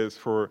 says,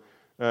 "For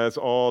as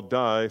all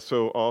die,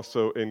 so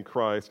also in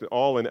Christ,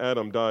 all in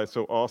Adam die,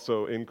 so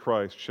also in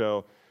Christ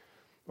shall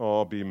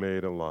all be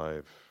made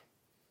alive."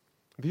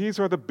 These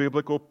are the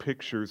biblical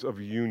pictures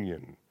of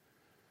union.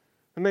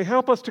 And they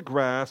help us to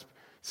grasp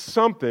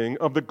something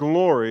of the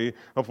glory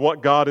of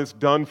what God has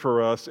done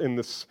for us in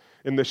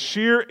the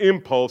sheer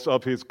impulse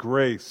of His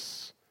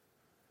grace.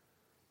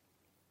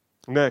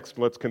 Next,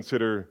 let's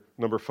consider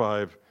number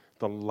 5,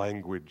 the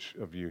language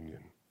of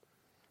union.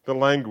 the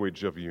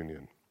language of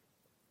union.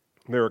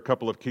 There are a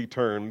couple of key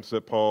terms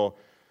that Paul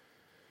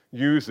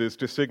uses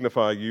to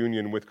signify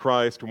union with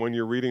Christ. When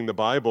you're reading the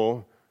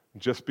Bible,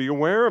 just be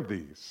aware of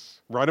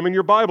these. Write them in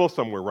your Bible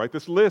somewhere. Write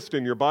this list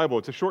in your Bible.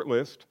 It's a short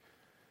list.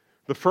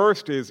 The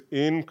first is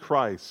in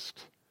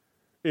Christ.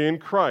 In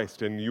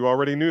Christ, and you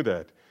already knew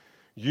that.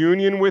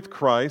 Union with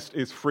Christ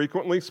is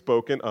frequently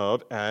spoken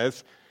of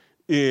as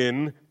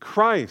in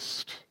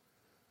Christ.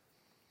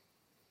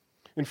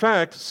 In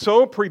fact,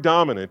 so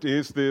predominant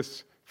is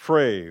this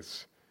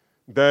phrase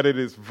that it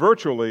is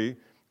virtually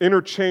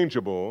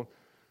interchangeable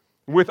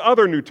with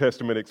other New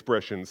Testament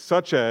expressions,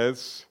 such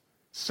as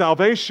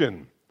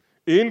salvation.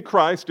 In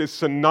Christ is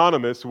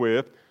synonymous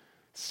with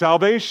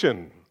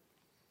salvation.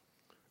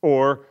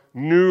 Or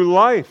new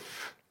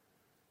life,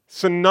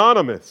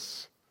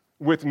 synonymous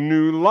with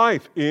new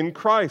life in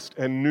Christ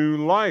and new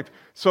life.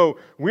 So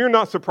we're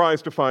not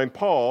surprised to find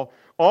Paul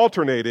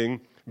alternating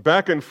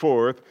back and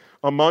forth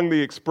among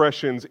the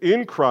expressions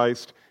in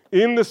Christ,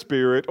 in the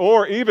Spirit,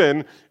 or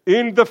even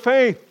in the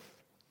faith.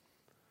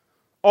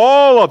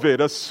 All of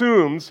it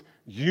assumes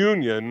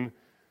union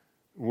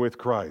with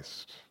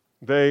Christ.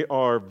 They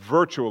are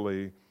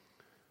virtually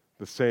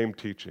the same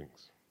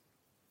teachings.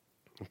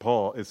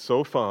 Paul is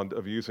so fond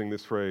of using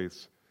this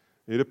phrase,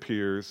 it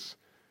appears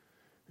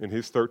in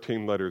his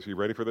 13 letters. Are you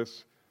ready for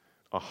this?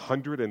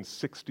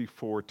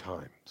 164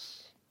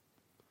 times.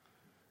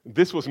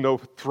 This was no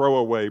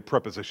throwaway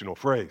prepositional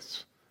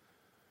phrase.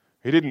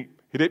 He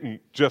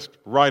didn't just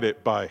write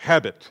it by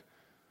habit.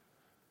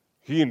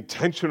 He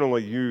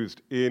intentionally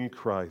used in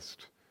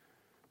Christ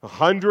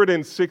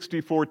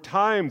 164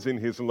 times in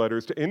his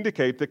letters to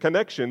indicate the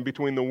connection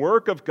between the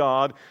work of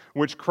God,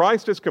 which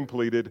Christ has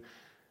completed,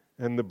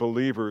 and the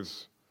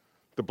believers,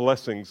 the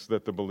blessings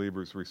that the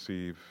believers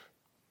receive.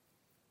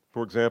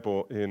 For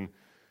example, in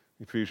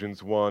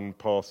Ephesians 1,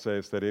 Paul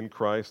says that in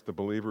Christ the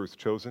believer is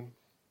chosen.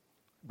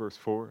 Verse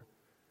 4,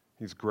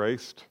 he's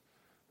graced.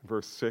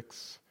 Verse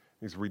 6,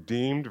 he's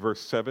redeemed.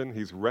 Verse 7,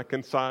 he's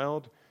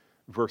reconciled.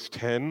 Verse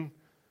 10,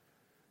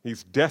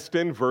 he's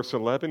destined. Verse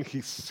 11,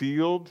 he's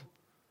sealed.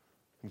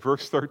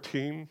 Verse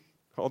 13,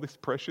 all these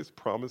precious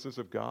promises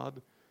of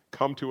God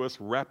come to us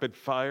rapid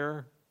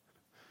fire.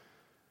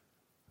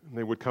 And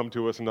they would come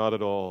to us not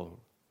at all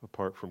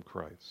apart from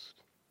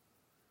Christ.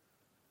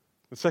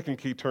 The second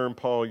key term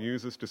Paul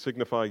uses to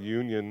signify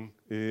union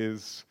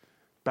is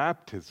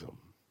baptism.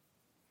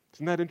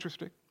 Isn't that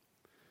interesting?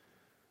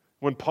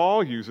 When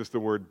Paul uses the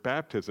word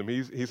baptism,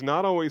 he's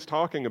not always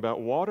talking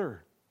about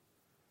water.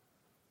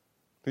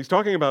 He's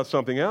talking about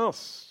something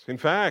else. In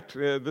fact,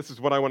 this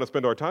is what I want to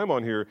spend our time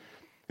on here.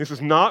 This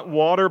is not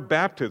water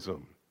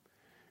baptism.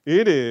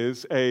 It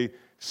is a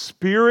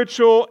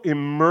spiritual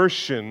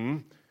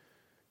immersion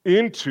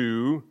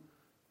into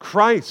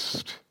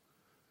Christ.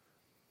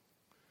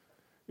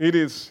 It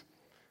is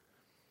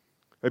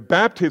a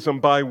baptism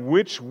by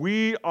which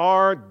we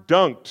are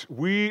dunked,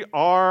 we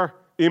are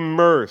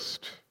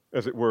immersed,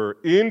 as it were,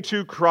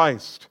 into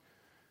Christ,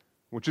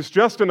 which is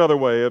just another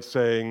way of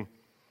saying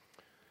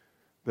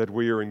that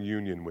we are in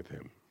union with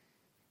Him.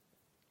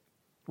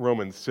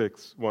 Romans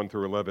 6, 1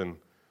 through 11,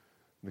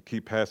 the key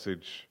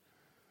passage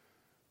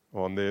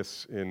on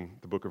this in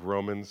the book of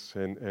Romans,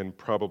 and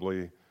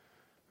probably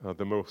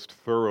the most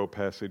thorough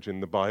passage in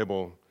the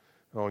Bible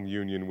on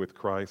union with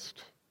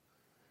Christ.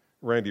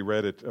 Randy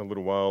read it a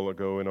little while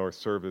ago in our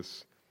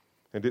service,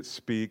 and it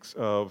speaks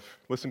of,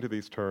 listen to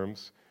these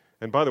terms.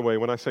 And by the way,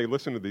 when I say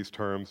listen to these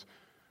terms,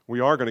 we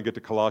are going to get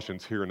to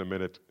Colossians here in a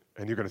minute,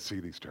 and you're going to see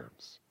these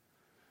terms.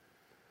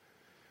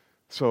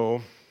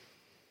 So,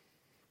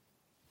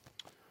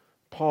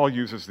 Paul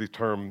uses the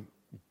term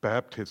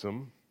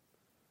baptism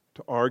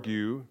to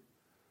argue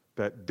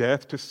that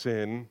death to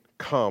sin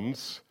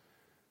comes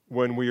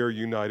when we are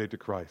united to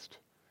Christ.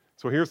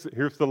 So here's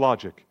the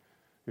logic.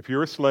 If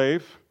you're a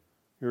slave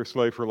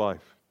for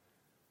life.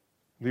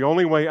 The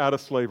only way out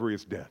of slavery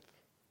is death.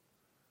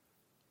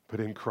 But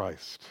in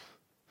Christ,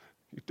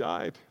 you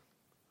died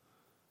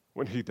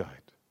when He died.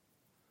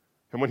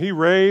 And when He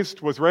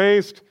was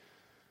raised,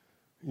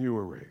 you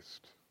were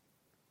raised.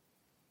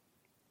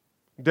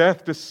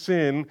 Death to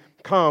sin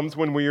comes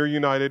when we are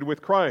united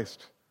with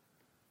Christ.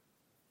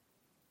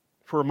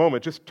 For a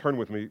moment, just turn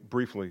with me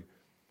briefly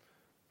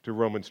to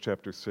Romans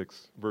chapter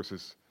 6,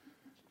 verses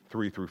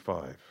 3 through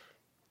 5.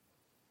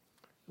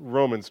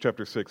 Romans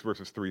chapter 6,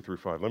 verses 3 through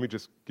 5. Let me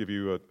just give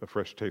you a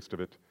fresh taste of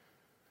it.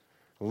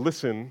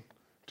 Listen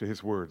to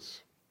his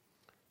words.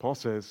 Paul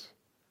says,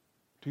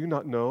 "Do you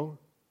not know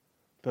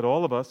that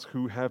all of us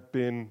who have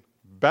been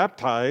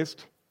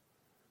baptized,"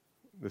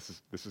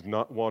 this is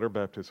not water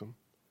baptism,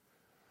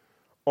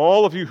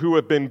 "all of you who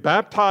have been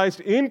baptized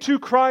into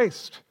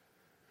Christ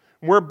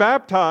were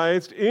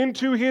baptized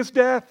into His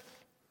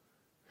death.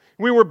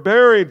 We were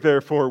buried,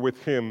 therefore,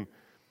 with Him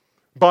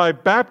by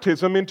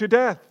baptism into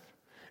death,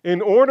 in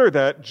order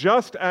that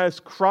just as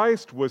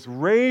Christ was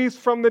raised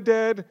from the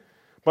dead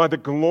by the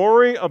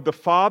glory of the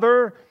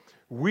Father,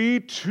 we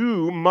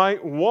too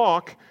might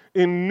walk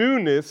in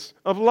newness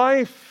of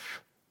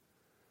life.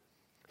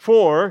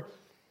 For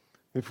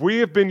If we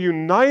have been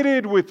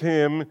united with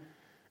him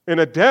in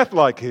a death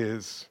like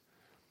his,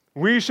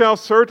 we shall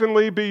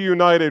certainly be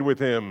united with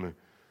him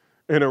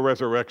in a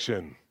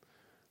resurrection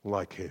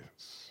like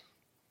his.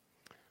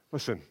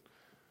 Listen,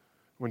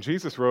 when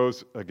Jesus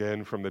rose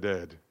again from the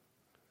dead,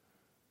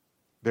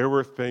 there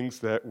were things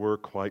that were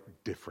quite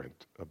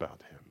different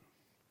about him.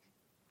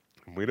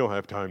 And we don't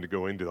have time to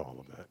go into all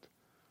of that.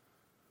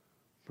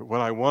 But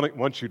what I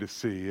want you to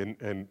see,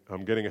 and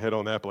I'm getting ahead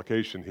on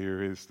application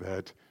here, is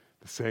that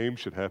the same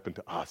should happen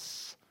to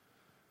us.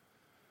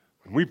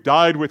 When we've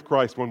died with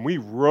Christ, when we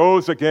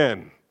rose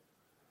again,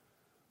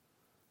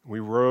 we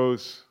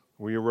arose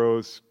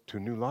to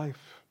new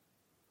life.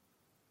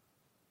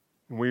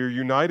 And we are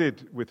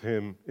united with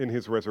him in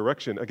his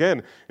resurrection.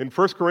 Again, in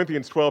 1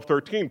 Corinthians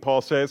 12:13,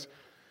 Paul says,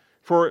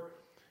 "For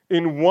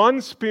in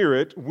one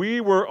Spirit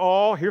we were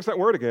all," here's that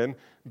word again,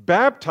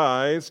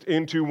 "baptized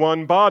into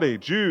one body,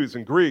 Jews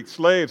and Greeks,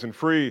 slaves and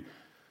free,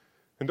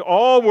 and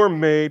all were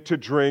made to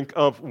drink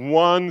of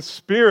one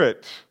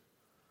Spirit."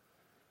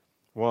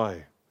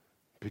 Why?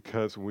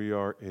 Because we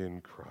are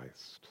in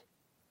Christ.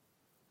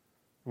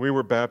 We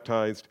were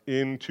baptized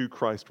into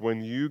Christ.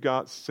 When you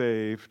got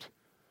saved,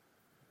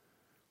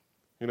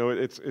 you know,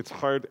 it's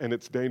hard and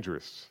it's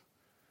dangerous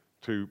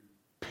to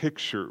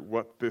picture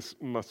what this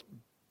must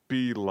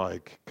be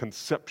like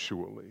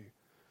conceptually.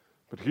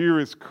 But here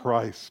is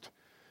Christ,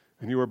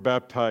 and you are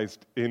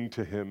baptized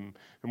into him.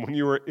 And when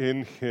you are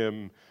in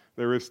him,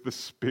 there is the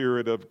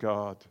Spirit of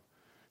God.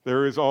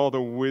 There is all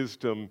the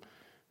wisdom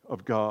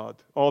of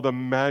God, all the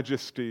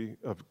majesty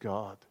of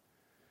God.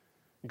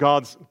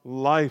 God's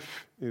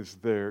life is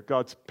there.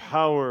 God's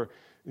power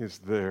is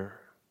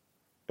there.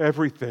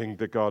 Everything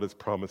that God has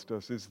promised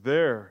us is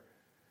there.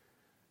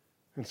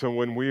 And so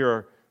when we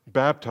are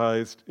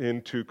baptized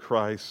into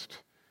Christ,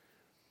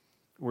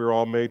 we're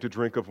all made to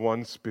drink of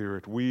one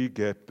Spirit. We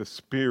get the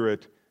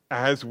Spirit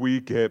as we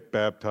get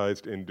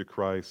baptized into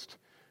Christ,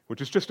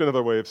 which is just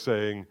another way of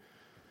saying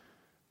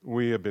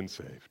we have been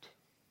saved.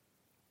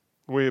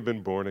 We have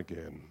been born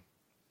again.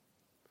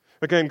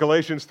 Again,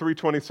 Galatians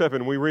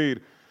 3:27, we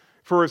read,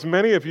 "For as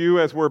many of you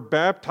as were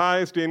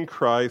baptized in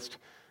Christ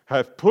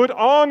have put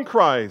on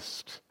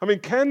Christ." I mean,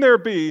 can there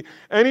be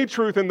any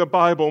truth in the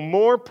Bible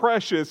more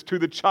precious to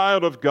the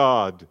child of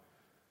God?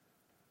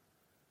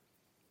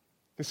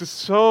 This is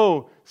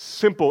so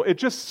simple. It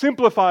just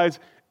simplifies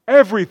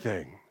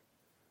everything.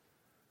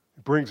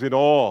 It brings it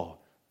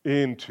all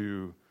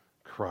into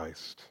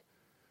Christ.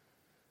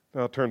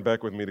 Now turn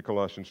back with me to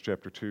Colossians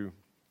chapter 2.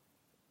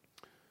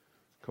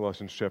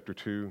 Colossians chapter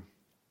 2.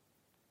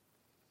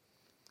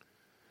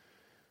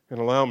 And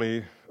allow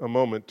me a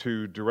moment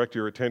to direct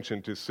your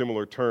attention to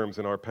similar terms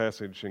in our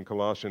passage in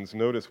Colossians.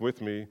 Notice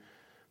with me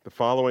the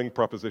following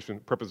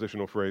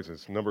prepositional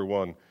phrases. Number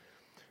one,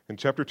 in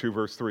chapter 2,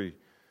 verse 3,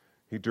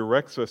 he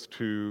directs us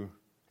to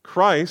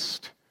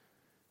Christ,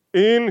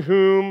 in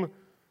whom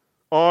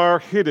are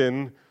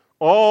hidden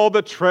all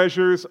the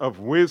treasures of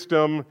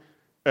wisdom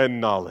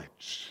and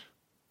knowledge.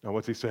 Now,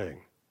 what's he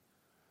saying?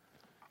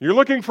 You're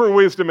looking for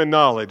wisdom and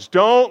knowledge.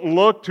 Don't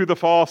look to the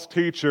false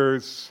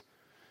teachers.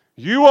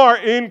 You are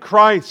in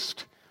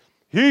Christ.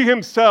 He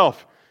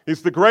himself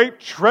is the great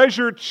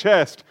treasure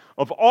chest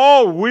of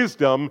all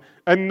wisdom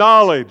and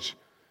knowledge.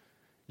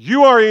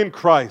 You are in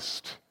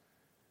Christ.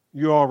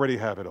 You already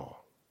have it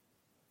all.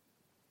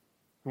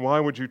 Why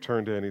would you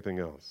turn to anything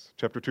else?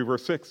 Chapter 2,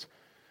 verse 6.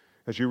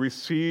 As you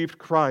received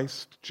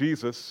Christ,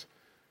 Jesus,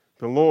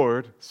 the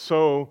Lord,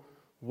 so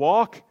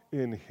walk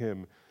in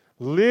him.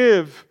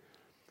 Live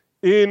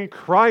in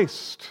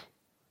Christ.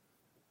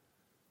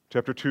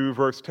 Chapter 2,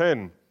 verse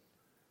 10.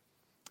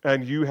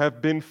 And you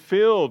have been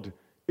filled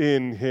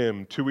in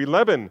him.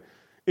 2:11.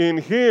 In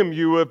him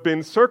you have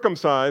been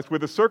circumcised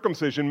with a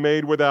circumcision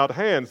made without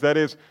hands. That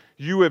is,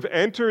 you have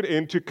entered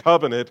into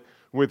covenant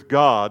with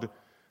God,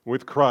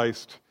 with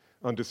Christ,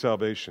 unto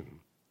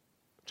salvation.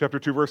 Chapter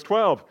 2, verse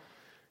 12.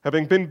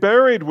 Having been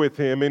buried with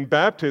him in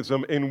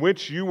baptism, in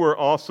which you were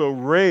also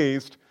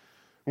raised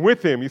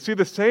with him. You see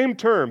the same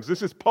terms.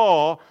 This is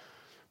Paul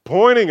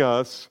pointing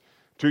us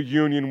to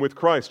union with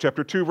Christ.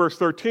 Chapter 2, verse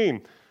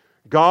 13.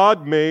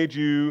 God made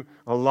you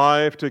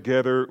alive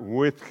together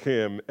with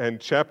him.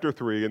 And chapter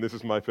 3, and this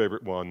is my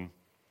favorite one,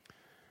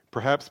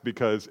 perhaps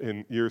because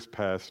in years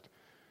past,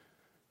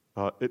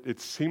 it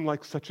seemed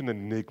like such an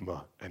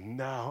enigma, and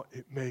now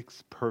it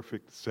makes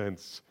perfect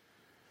sense.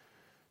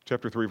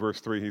 Chapter 3, verse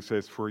 3, he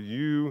says, "For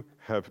you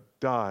have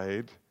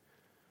died,"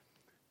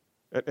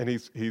 and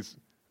he's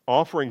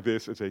offering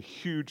this as a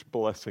huge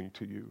blessing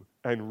to you,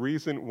 and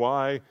reason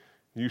why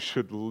you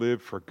should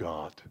live for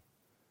God.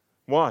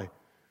 Why?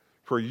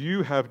 For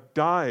you have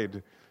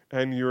died,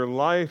 and your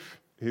life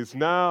is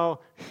now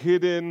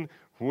hidden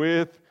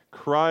with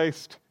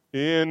Christ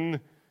in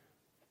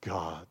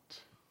God.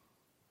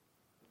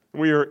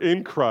 We are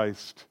in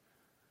Christ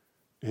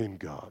in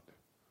God.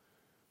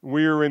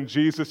 We are in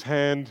Jesus'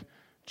 hand.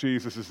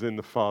 Jesus is in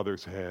the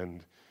Father's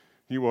hand.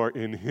 You are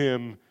in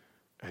him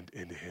and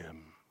in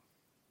him.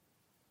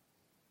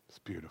 It's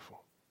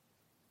beautiful.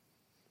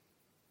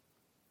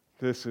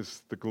 This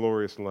is the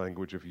glorious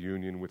language of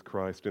union with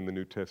Christ in the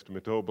New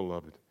Testament. Oh,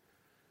 beloved,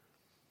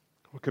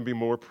 what can be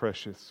more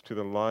precious to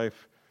the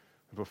life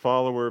of a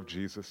follower of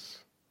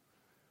Jesus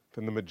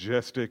than the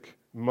majestic,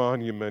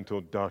 monumental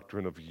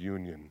doctrine of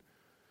union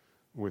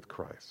with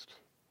Christ?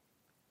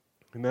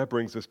 And that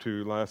brings us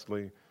to,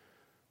 lastly,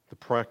 the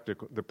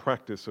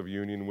practice of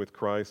union with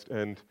Christ.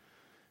 And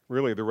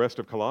really, the rest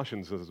of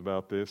Colossians is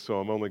about this, so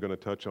I'm only going to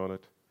touch on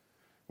it.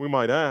 We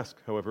might ask,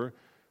 however,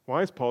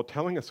 why is Paul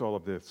telling us all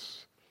of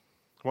this?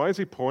 Why is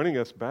he pointing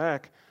us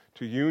back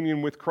to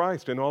union with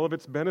Christ and all of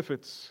its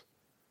benefits?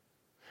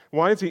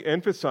 Why is he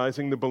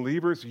emphasizing the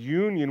believer's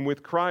union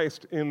with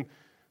Christ in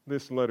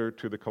this letter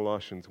to the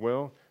Colossians?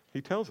 Well, he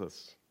tells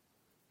us.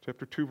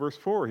 Chapter 2, verse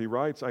 4, he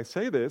writes, "I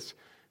say this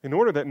in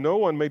order that no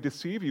one may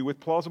deceive you with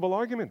plausible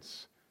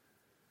arguments."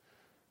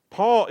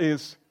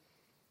 Paul's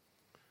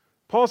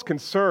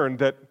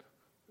concerned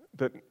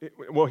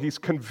he's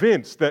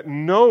convinced that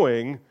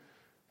knowing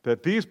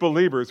that these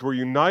believers were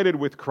united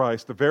with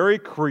Christ, the very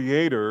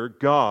Creator,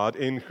 God,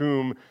 in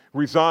whom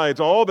resides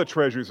all the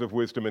treasures of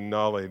wisdom and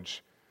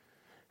knowledge,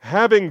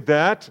 having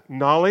that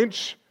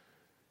knowledge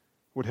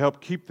would help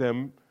keep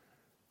them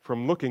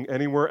from looking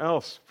anywhere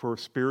else for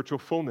spiritual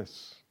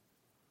fullness,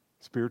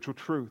 spiritual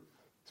truth,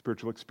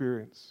 spiritual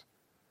experience.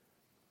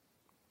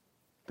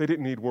 They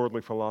didn't need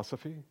worldly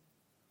philosophy.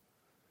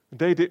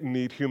 They didn't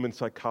need human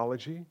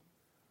psychology.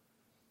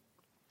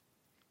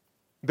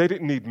 They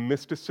didn't need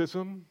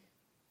mysticism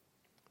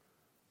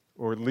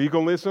or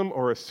legalism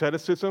or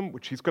asceticism,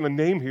 which he's going to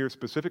name here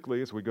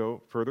specifically as we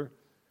go further.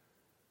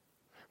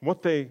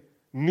 What they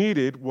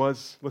needed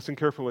was, listen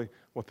carefully,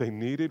 what they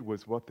needed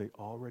was what they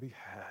already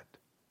had,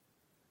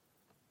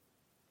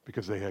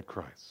 because they had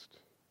Christ.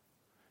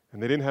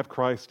 And they didn't have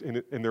Christ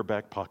in their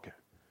back pocket.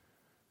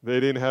 They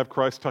didn't have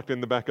Christ tucked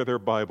in the back of their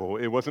Bible.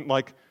 It wasn't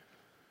like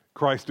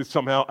Christ is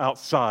somehow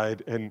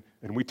outside and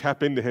we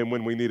tap into him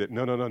when we need it.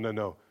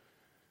 No.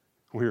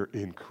 We're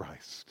in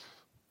Christ.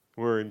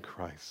 We're in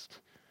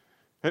Christ.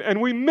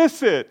 And we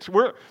miss it.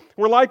 We're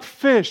like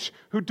fish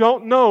who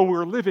don't know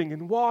we're living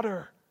in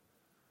water.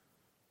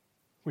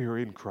 We are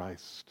in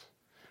Christ.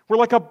 We're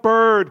like a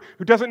bird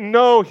who doesn't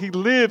know he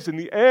lives in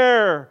the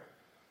air.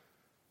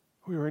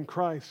 We are in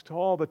Christ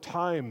all the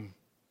time.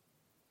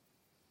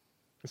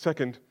 The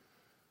second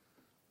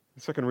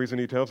reason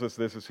he tells us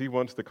this is he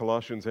wants the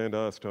Colossians and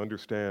us to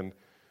understand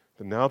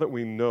that now that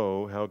we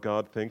know how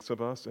God thinks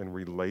of us and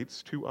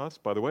relates to us,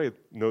 by the way,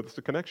 notice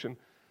the connection.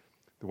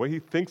 The way he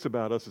thinks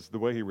about us is the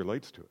way he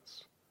relates to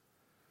us.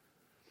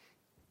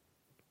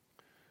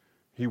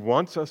 He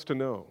wants us to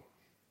know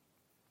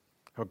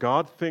how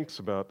God thinks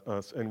about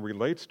us and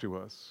relates to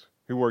us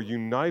who are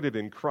united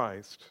in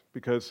Christ,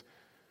 because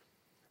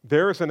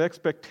there is an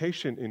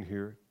expectation in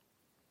here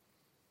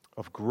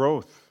of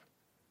growth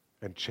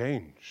and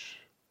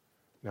change.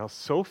 Now,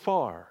 so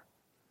far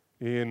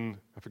I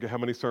forget how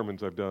many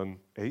sermons I've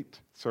done,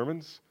 8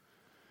 sermons.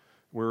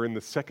 We're in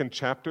the 2nd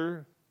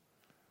chapter.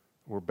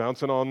 We're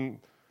bouncing on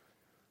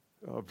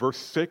verse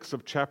 6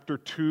 of chapter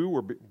 2.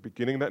 We're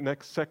beginning that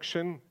next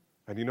section.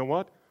 And you know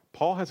what?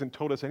 Paul hasn't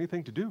told us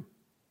anything to do.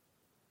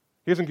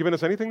 He hasn't given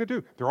us anything to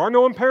do. There are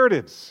no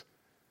imperatives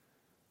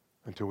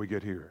until we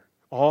get here.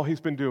 All he's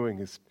been doing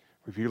is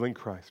revealing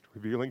Christ,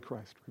 revealing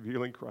Christ,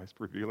 revealing Christ,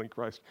 revealing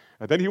Christ.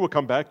 And then he will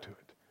come back to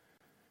it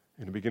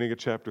in the beginning of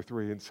chapter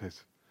 3 and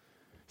says,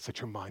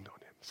 set your mind on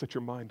him, set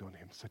your mind on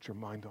him, set your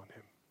mind on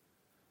him.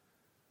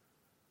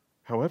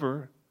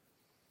 However,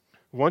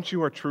 once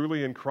you are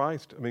truly in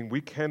Christ,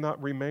 we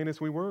cannot remain as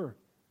we were.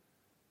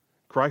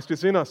 Christ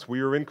is in us. We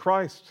are in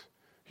Christ.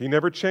 He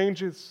never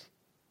changes.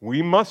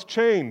 We must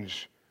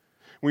change.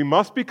 We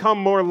must become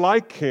more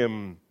like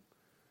him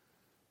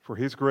for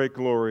his great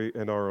glory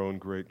and our own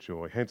great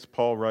joy. Hence,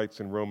 Paul writes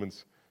in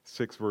Romans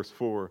 6, verse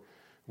 4,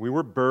 "We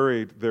were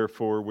buried,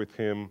 therefore, with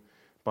him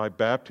by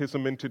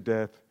baptism into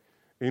death,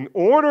 in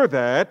order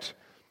that,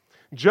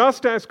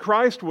 just as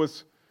Christ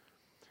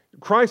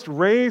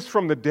raised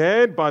from the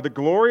dead by the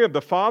glory of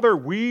the Father,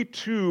 we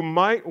too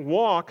might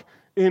walk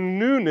in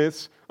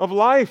newness of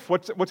life."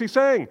 What's he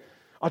saying?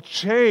 A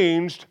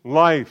changed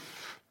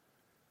life.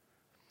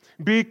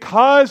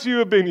 Because you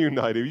have been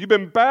united, you've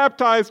been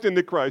baptized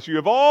into Christ, you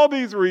have all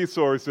these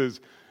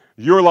resources,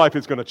 your life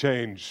is going to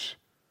change.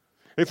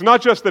 It's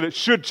not just that it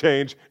should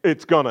change,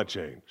 it's going to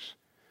change.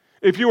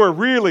 If you are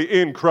really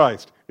in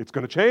Christ, it's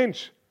going to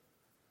change.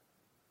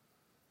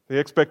 The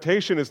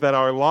expectation is that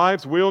our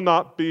lives will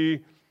not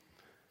be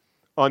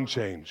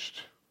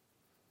unchanged.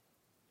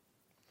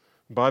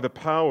 By the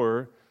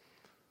power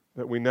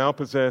that we now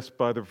possess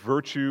by the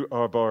virtue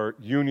of our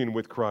union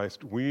with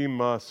Christ, we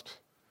must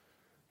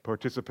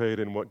participate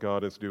in what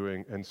God is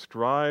doing and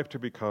strive to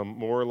become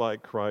more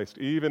like Christ,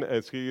 even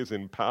as he is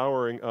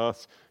empowering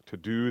us to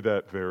do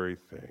that very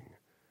thing.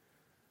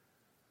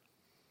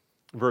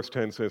 Verse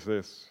 10 says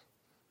this,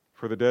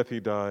 "For the death he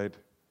died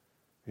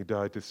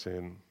to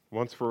sin,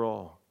 once for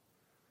all.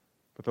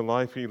 But the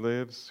life he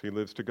lives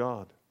to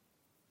God.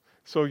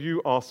 So you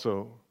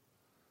also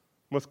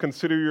must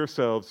consider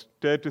yourselves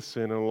dead to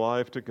sin and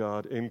alive to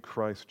God in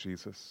Christ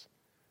Jesus.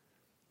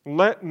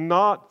 Let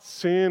not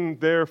sin,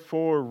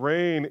 therefore,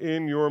 reign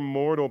in your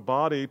mortal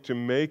body to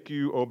make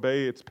you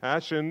obey its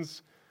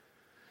passions.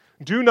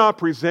 Do not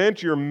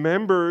present your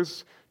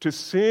members to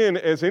sin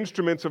as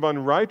instruments of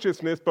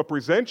unrighteousness, but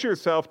present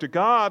yourself to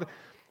God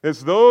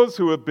as those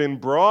who have been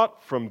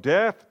brought from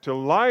death to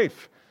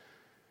life,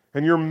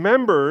 and your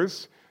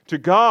members to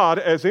God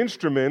as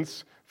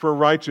instruments for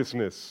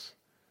righteousness.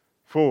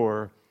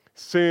 For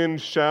sin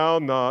shall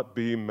not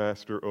be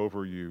master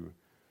over you,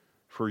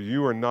 for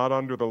you are not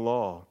under the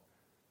law,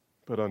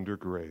 but under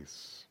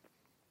grace,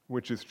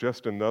 which is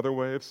just another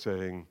way of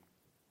saying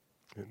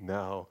that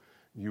now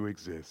you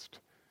exist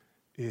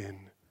in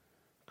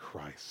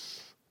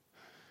Christ.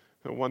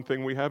 The one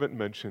thing we haven't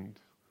mentioned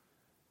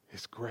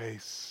is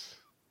grace.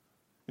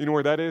 You know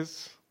where that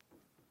is?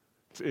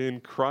 It's in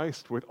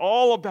Christ with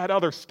all of that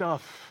other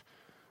stuff,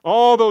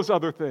 all those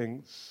other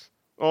things,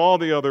 all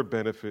the other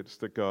benefits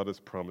that God has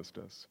promised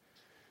us.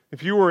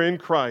 If you are in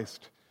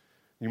Christ,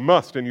 you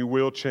must and you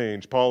will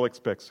change. Paul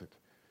expects it.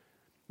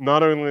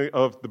 Not only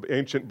of the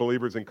ancient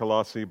believers in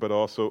Colossae, but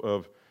also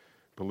of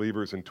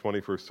believers in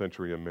 21st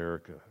century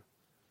America.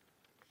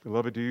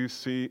 Beloved, do you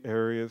see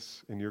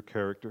areas in your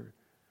character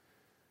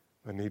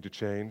that need to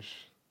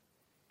change?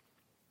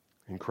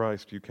 In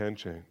Christ, you can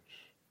change.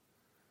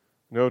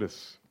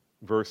 Notice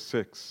verse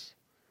 6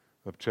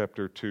 of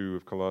chapter 2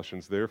 of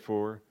Colossians.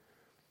 Therefore,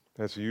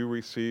 as you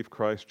receive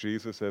Christ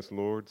Jesus as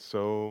Lord,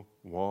 so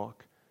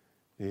walk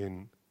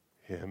in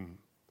Him.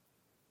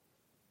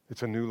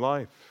 It's a new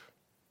life.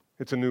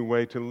 It's a new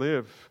way to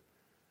live.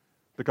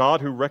 The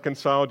God who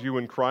reconciled you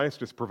in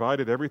Christ has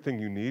provided everything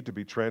you need to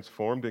be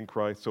transformed in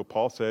Christ. So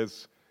Paul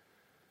says,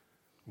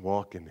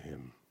 walk in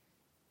Him.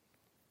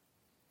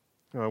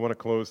 Now, I want to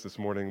close this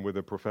morning with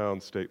a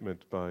profound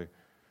statement by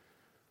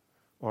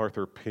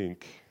Arthur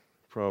Pink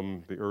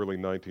from the early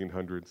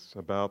 1900s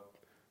about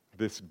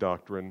this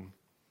doctrine.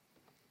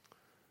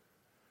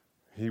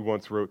 He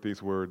once wrote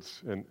these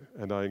words,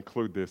 and I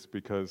include this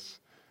because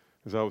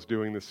as I was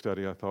doing this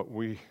study, I thought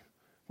we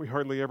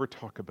hardly ever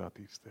talk about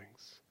these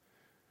things.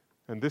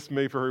 And this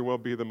may very well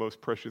be the most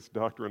precious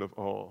doctrine of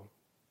all.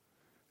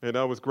 And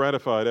I was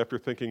gratified after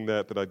thinking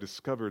that I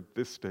discovered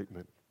this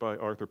statement by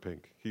Arthur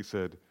Pink. He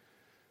said,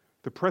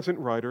 the present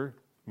writer,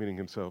 meaning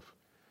himself,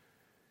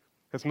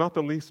 has not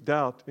the least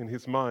doubt in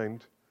his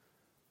mind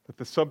that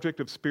the subject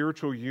of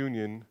spiritual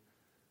union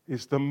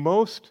is the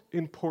most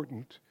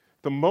important,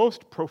 the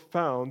most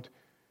profound,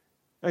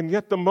 and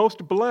yet the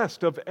most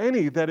blessed of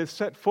any that is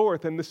set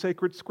forth in the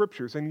sacred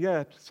scriptures. And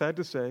yet, sad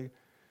to say,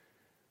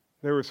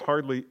 there is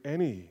hardly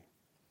any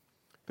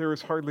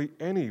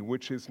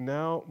which is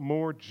now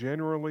more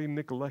generally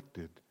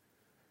neglected.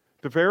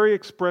 The very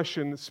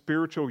expression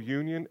spiritual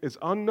union is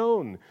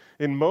unknown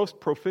in most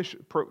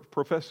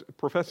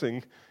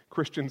professing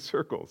Christian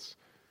circles.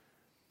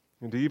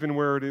 And even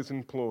where it is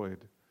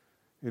employed,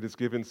 it is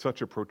given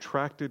such a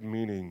protracted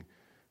meaning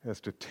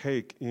as to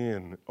take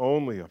in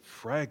only a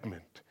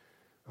fragment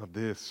of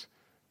this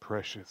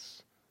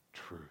precious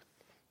truth.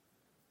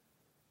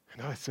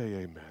 And I say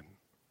amen.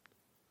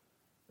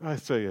 I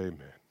say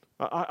amen.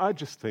 I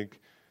just think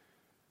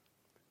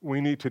we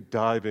need to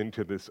dive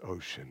into this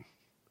ocean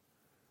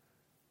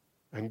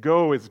and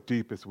go as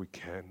deep as we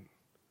can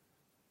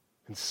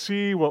and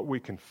see what we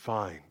can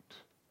find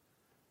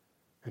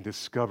and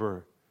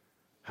discover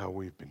how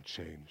we've been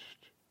changed.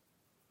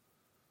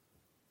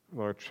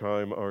 I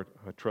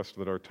trust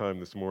that our time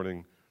this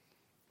morning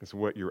has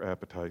whet your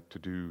appetite to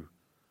do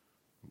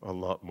a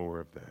lot more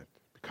of that,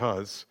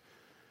 because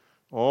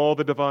all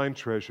the divine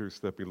treasures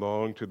that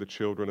belong to the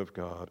children of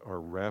God are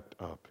wrapped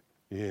up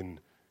in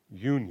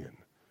union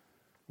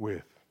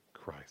with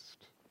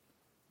Christ.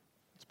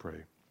 Let's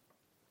pray.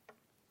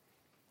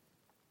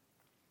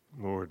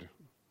 Lord,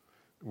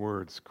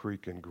 words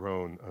creak and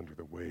groan under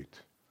the weight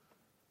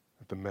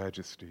of the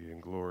majesty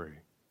and glory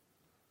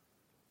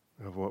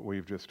of what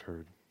we've just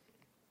heard.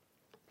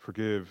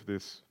 Forgive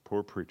this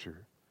poor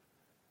preacher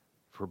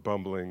for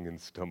bumbling and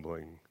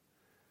stumbling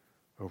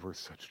over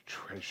such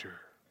treasure.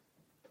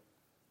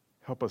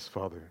 Help us,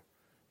 Father,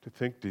 to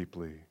think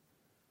deeply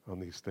on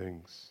these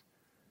things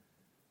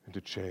and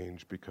to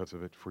change because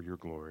of it for your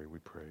glory, we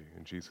pray.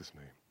 In Jesus'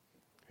 name,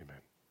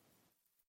 amen.